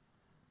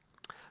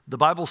 The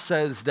Bible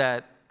says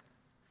that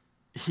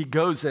he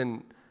goes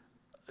in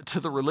to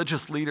the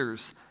religious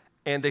leaders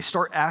and they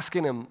start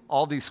asking him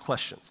all these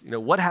questions. You know,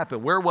 what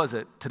happened? Where was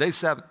it? Today's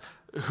Sabbath.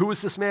 Who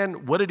was this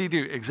man? What did he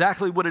do?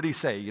 Exactly what did he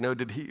say? You know,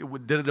 did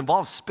it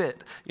involve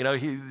spit? You know,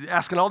 he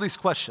asking all these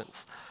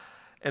questions.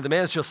 And the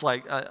man's just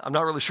like, I'm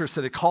not really sure.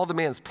 So they call the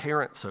man's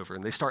parents over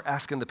and they start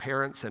asking the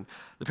parents. And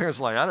the parents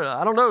are like,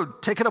 I don't know.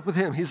 Take it up with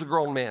him. He's a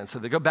grown man. So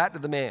they go back to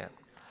the man,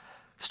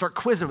 start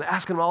quizzing him,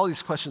 asking him all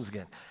these questions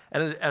again.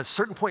 And at a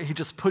certain point, he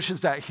just pushes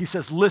back. He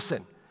says,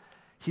 listen.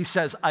 He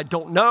says, I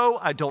don't know.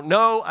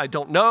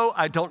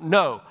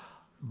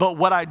 But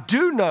what I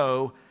do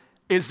know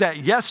is that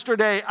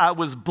yesterday I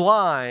was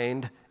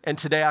blind and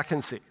today I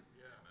can see.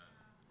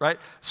 Right?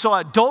 So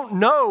I don't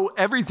know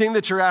everything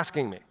that you're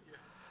asking me.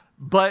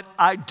 But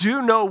I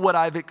do know what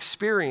I've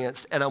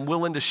experienced, and I'm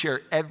willing to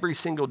share every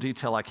single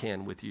detail I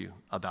can with you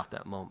about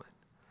that moment.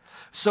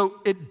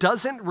 So it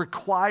doesn't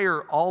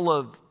require all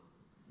of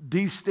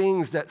these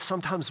things that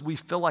sometimes we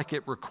feel like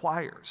it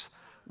requires.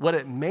 What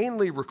it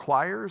mainly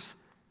requires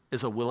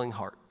is a willing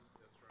heart.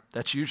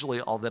 That's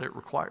usually all that it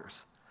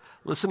requires.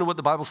 Listen to what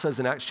the Bible says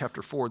in Acts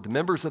chapter 4. The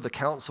members of the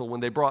council, when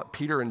they brought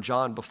Peter and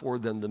John before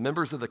them, the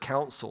members of the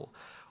council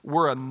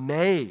were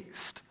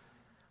amazed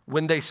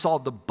when they saw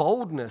the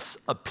boldness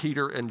of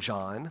Peter and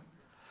John,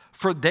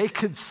 for they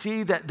could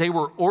see that they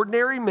were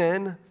ordinary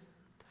men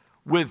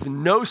with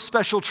no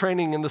special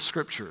training in the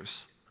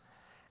scriptures,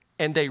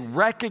 and they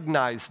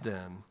recognized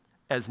them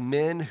as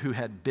men who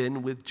had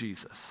been with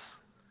Jesus.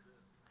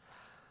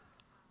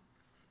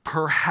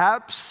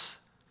 Perhaps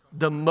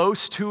the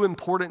most two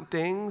important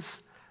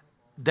things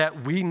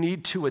that we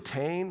need to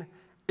attain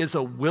is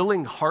a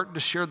willing heart to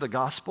share the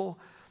gospel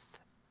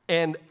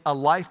and a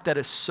life that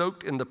is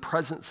soaked in the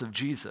presence of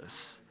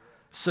Jesus,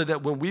 so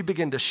that when we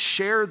begin to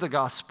share the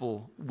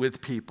gospel with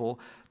people,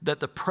 that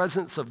the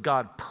presence of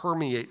God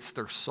permeates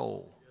their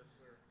soul.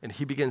 And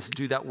he begins to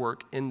do that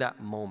work in that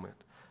moment.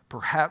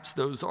 Perhaps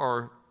those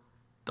are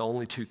the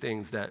only two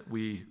things that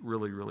we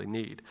really, really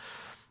need.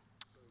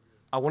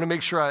 I want to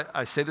make sure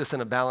I say this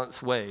in a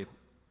balanced way.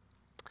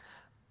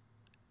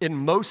 in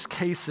most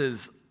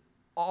cases,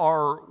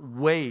 our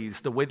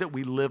ways, the way that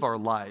we live our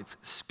life,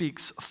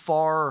 speaks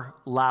far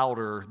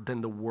louder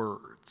than the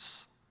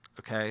words,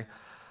 okay?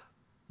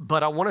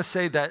 But I want to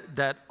say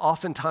that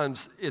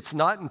oftentimes it's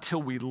not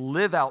until we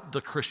live out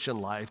the Christian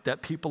life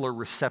that people are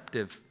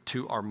receptive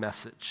to our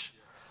message.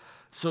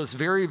 So it's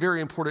very,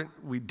 very important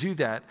we do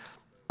that.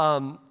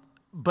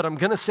 But I'm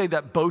going to say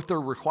that both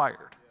are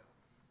required.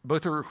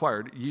 Both are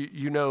required.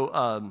 You know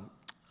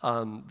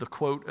the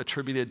quote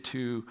attributed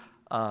to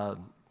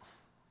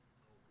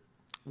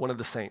one of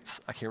the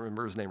saints. I can't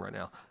remember his name right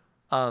now.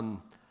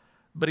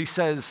 But he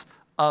says,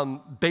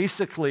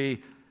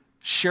 basically,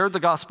 share the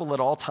gospel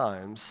at all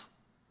times,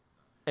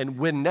 and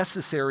when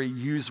necessary,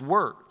 use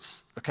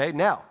words. Okay,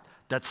 now,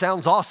 that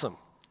sounds awesome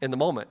in the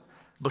moment,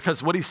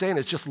 because what he's saying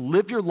is just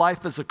live your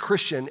life as a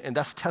Christian, and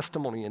that's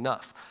testimony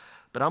enough.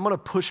 But I'm going to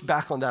push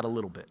back on that a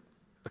little bit,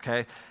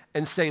 okay,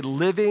 and say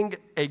living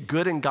a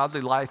good and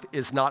godly life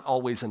is not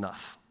always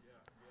enough.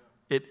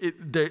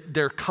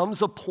 There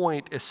comes a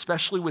point,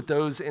 especially with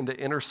those in the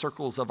inner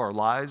circles of our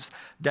lives,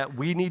 that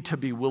we need to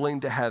be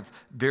willing to have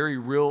very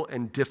real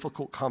and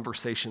difficult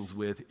conversations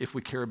with if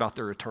we care about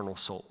their eternal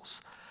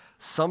souls.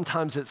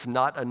 Sometimes it's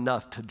not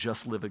enough to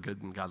just live a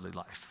good and godly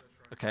life,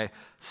 okay?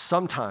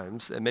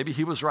 Sometimes, and maybe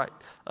he was right,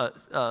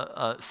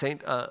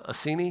 Saint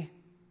Assini,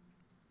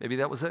 maybe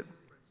that was it?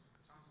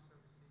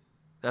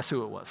 That's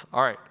who it was.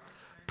 All right.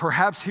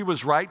 Perhaps he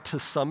was right to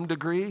some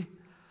degree,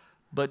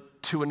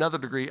 but to another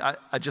degree,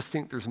 I just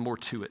think there's more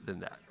to it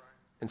than that.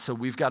 And so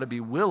we've got to be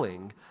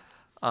willing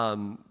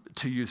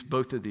to use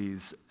both of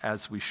these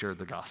as we share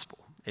the gospel.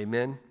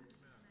 Amen?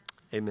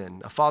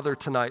 Amen. Now, Father,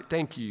 tonight,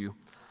 thank you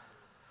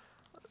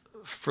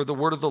for the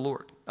word of the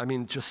Lord. I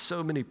mean, just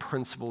so many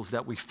principles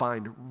that we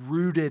find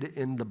rooted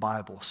in the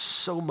Bible,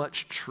 so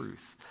much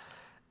truth.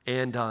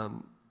 And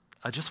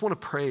I just want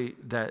to pray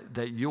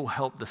that you'll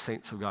help the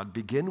saints of God,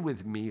 begin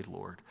with me,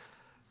 Lord,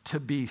 to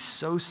be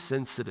so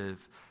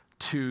sensitive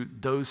to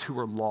those who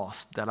are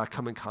lost that I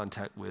come in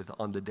contact with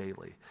on the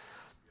daily.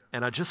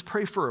 And I just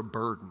pray for a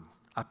burden.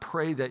 I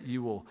pray that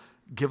you will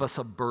give us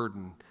a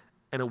burden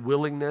and a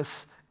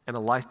willingness and a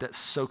life that's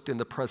soaked in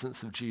the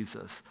presence of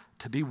Jesus,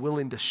 to be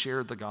willing to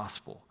share the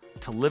gospel,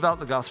 to live out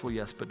the gospel,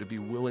 yes, but to be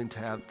willing to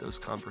have those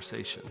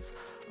conversations.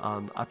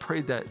 I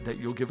pray that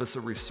you'll give us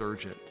a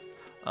resurgence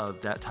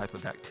of that type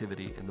of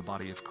activity in the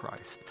body of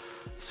Christ.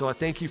 So I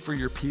thank you for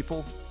your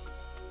people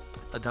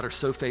that are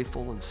so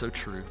faithful and so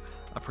true.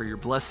 I pray your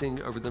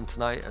blessing over them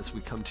tonight as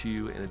we come to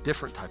you in a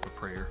different type of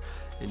prayer.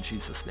 In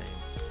Jesus' name,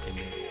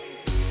 amen.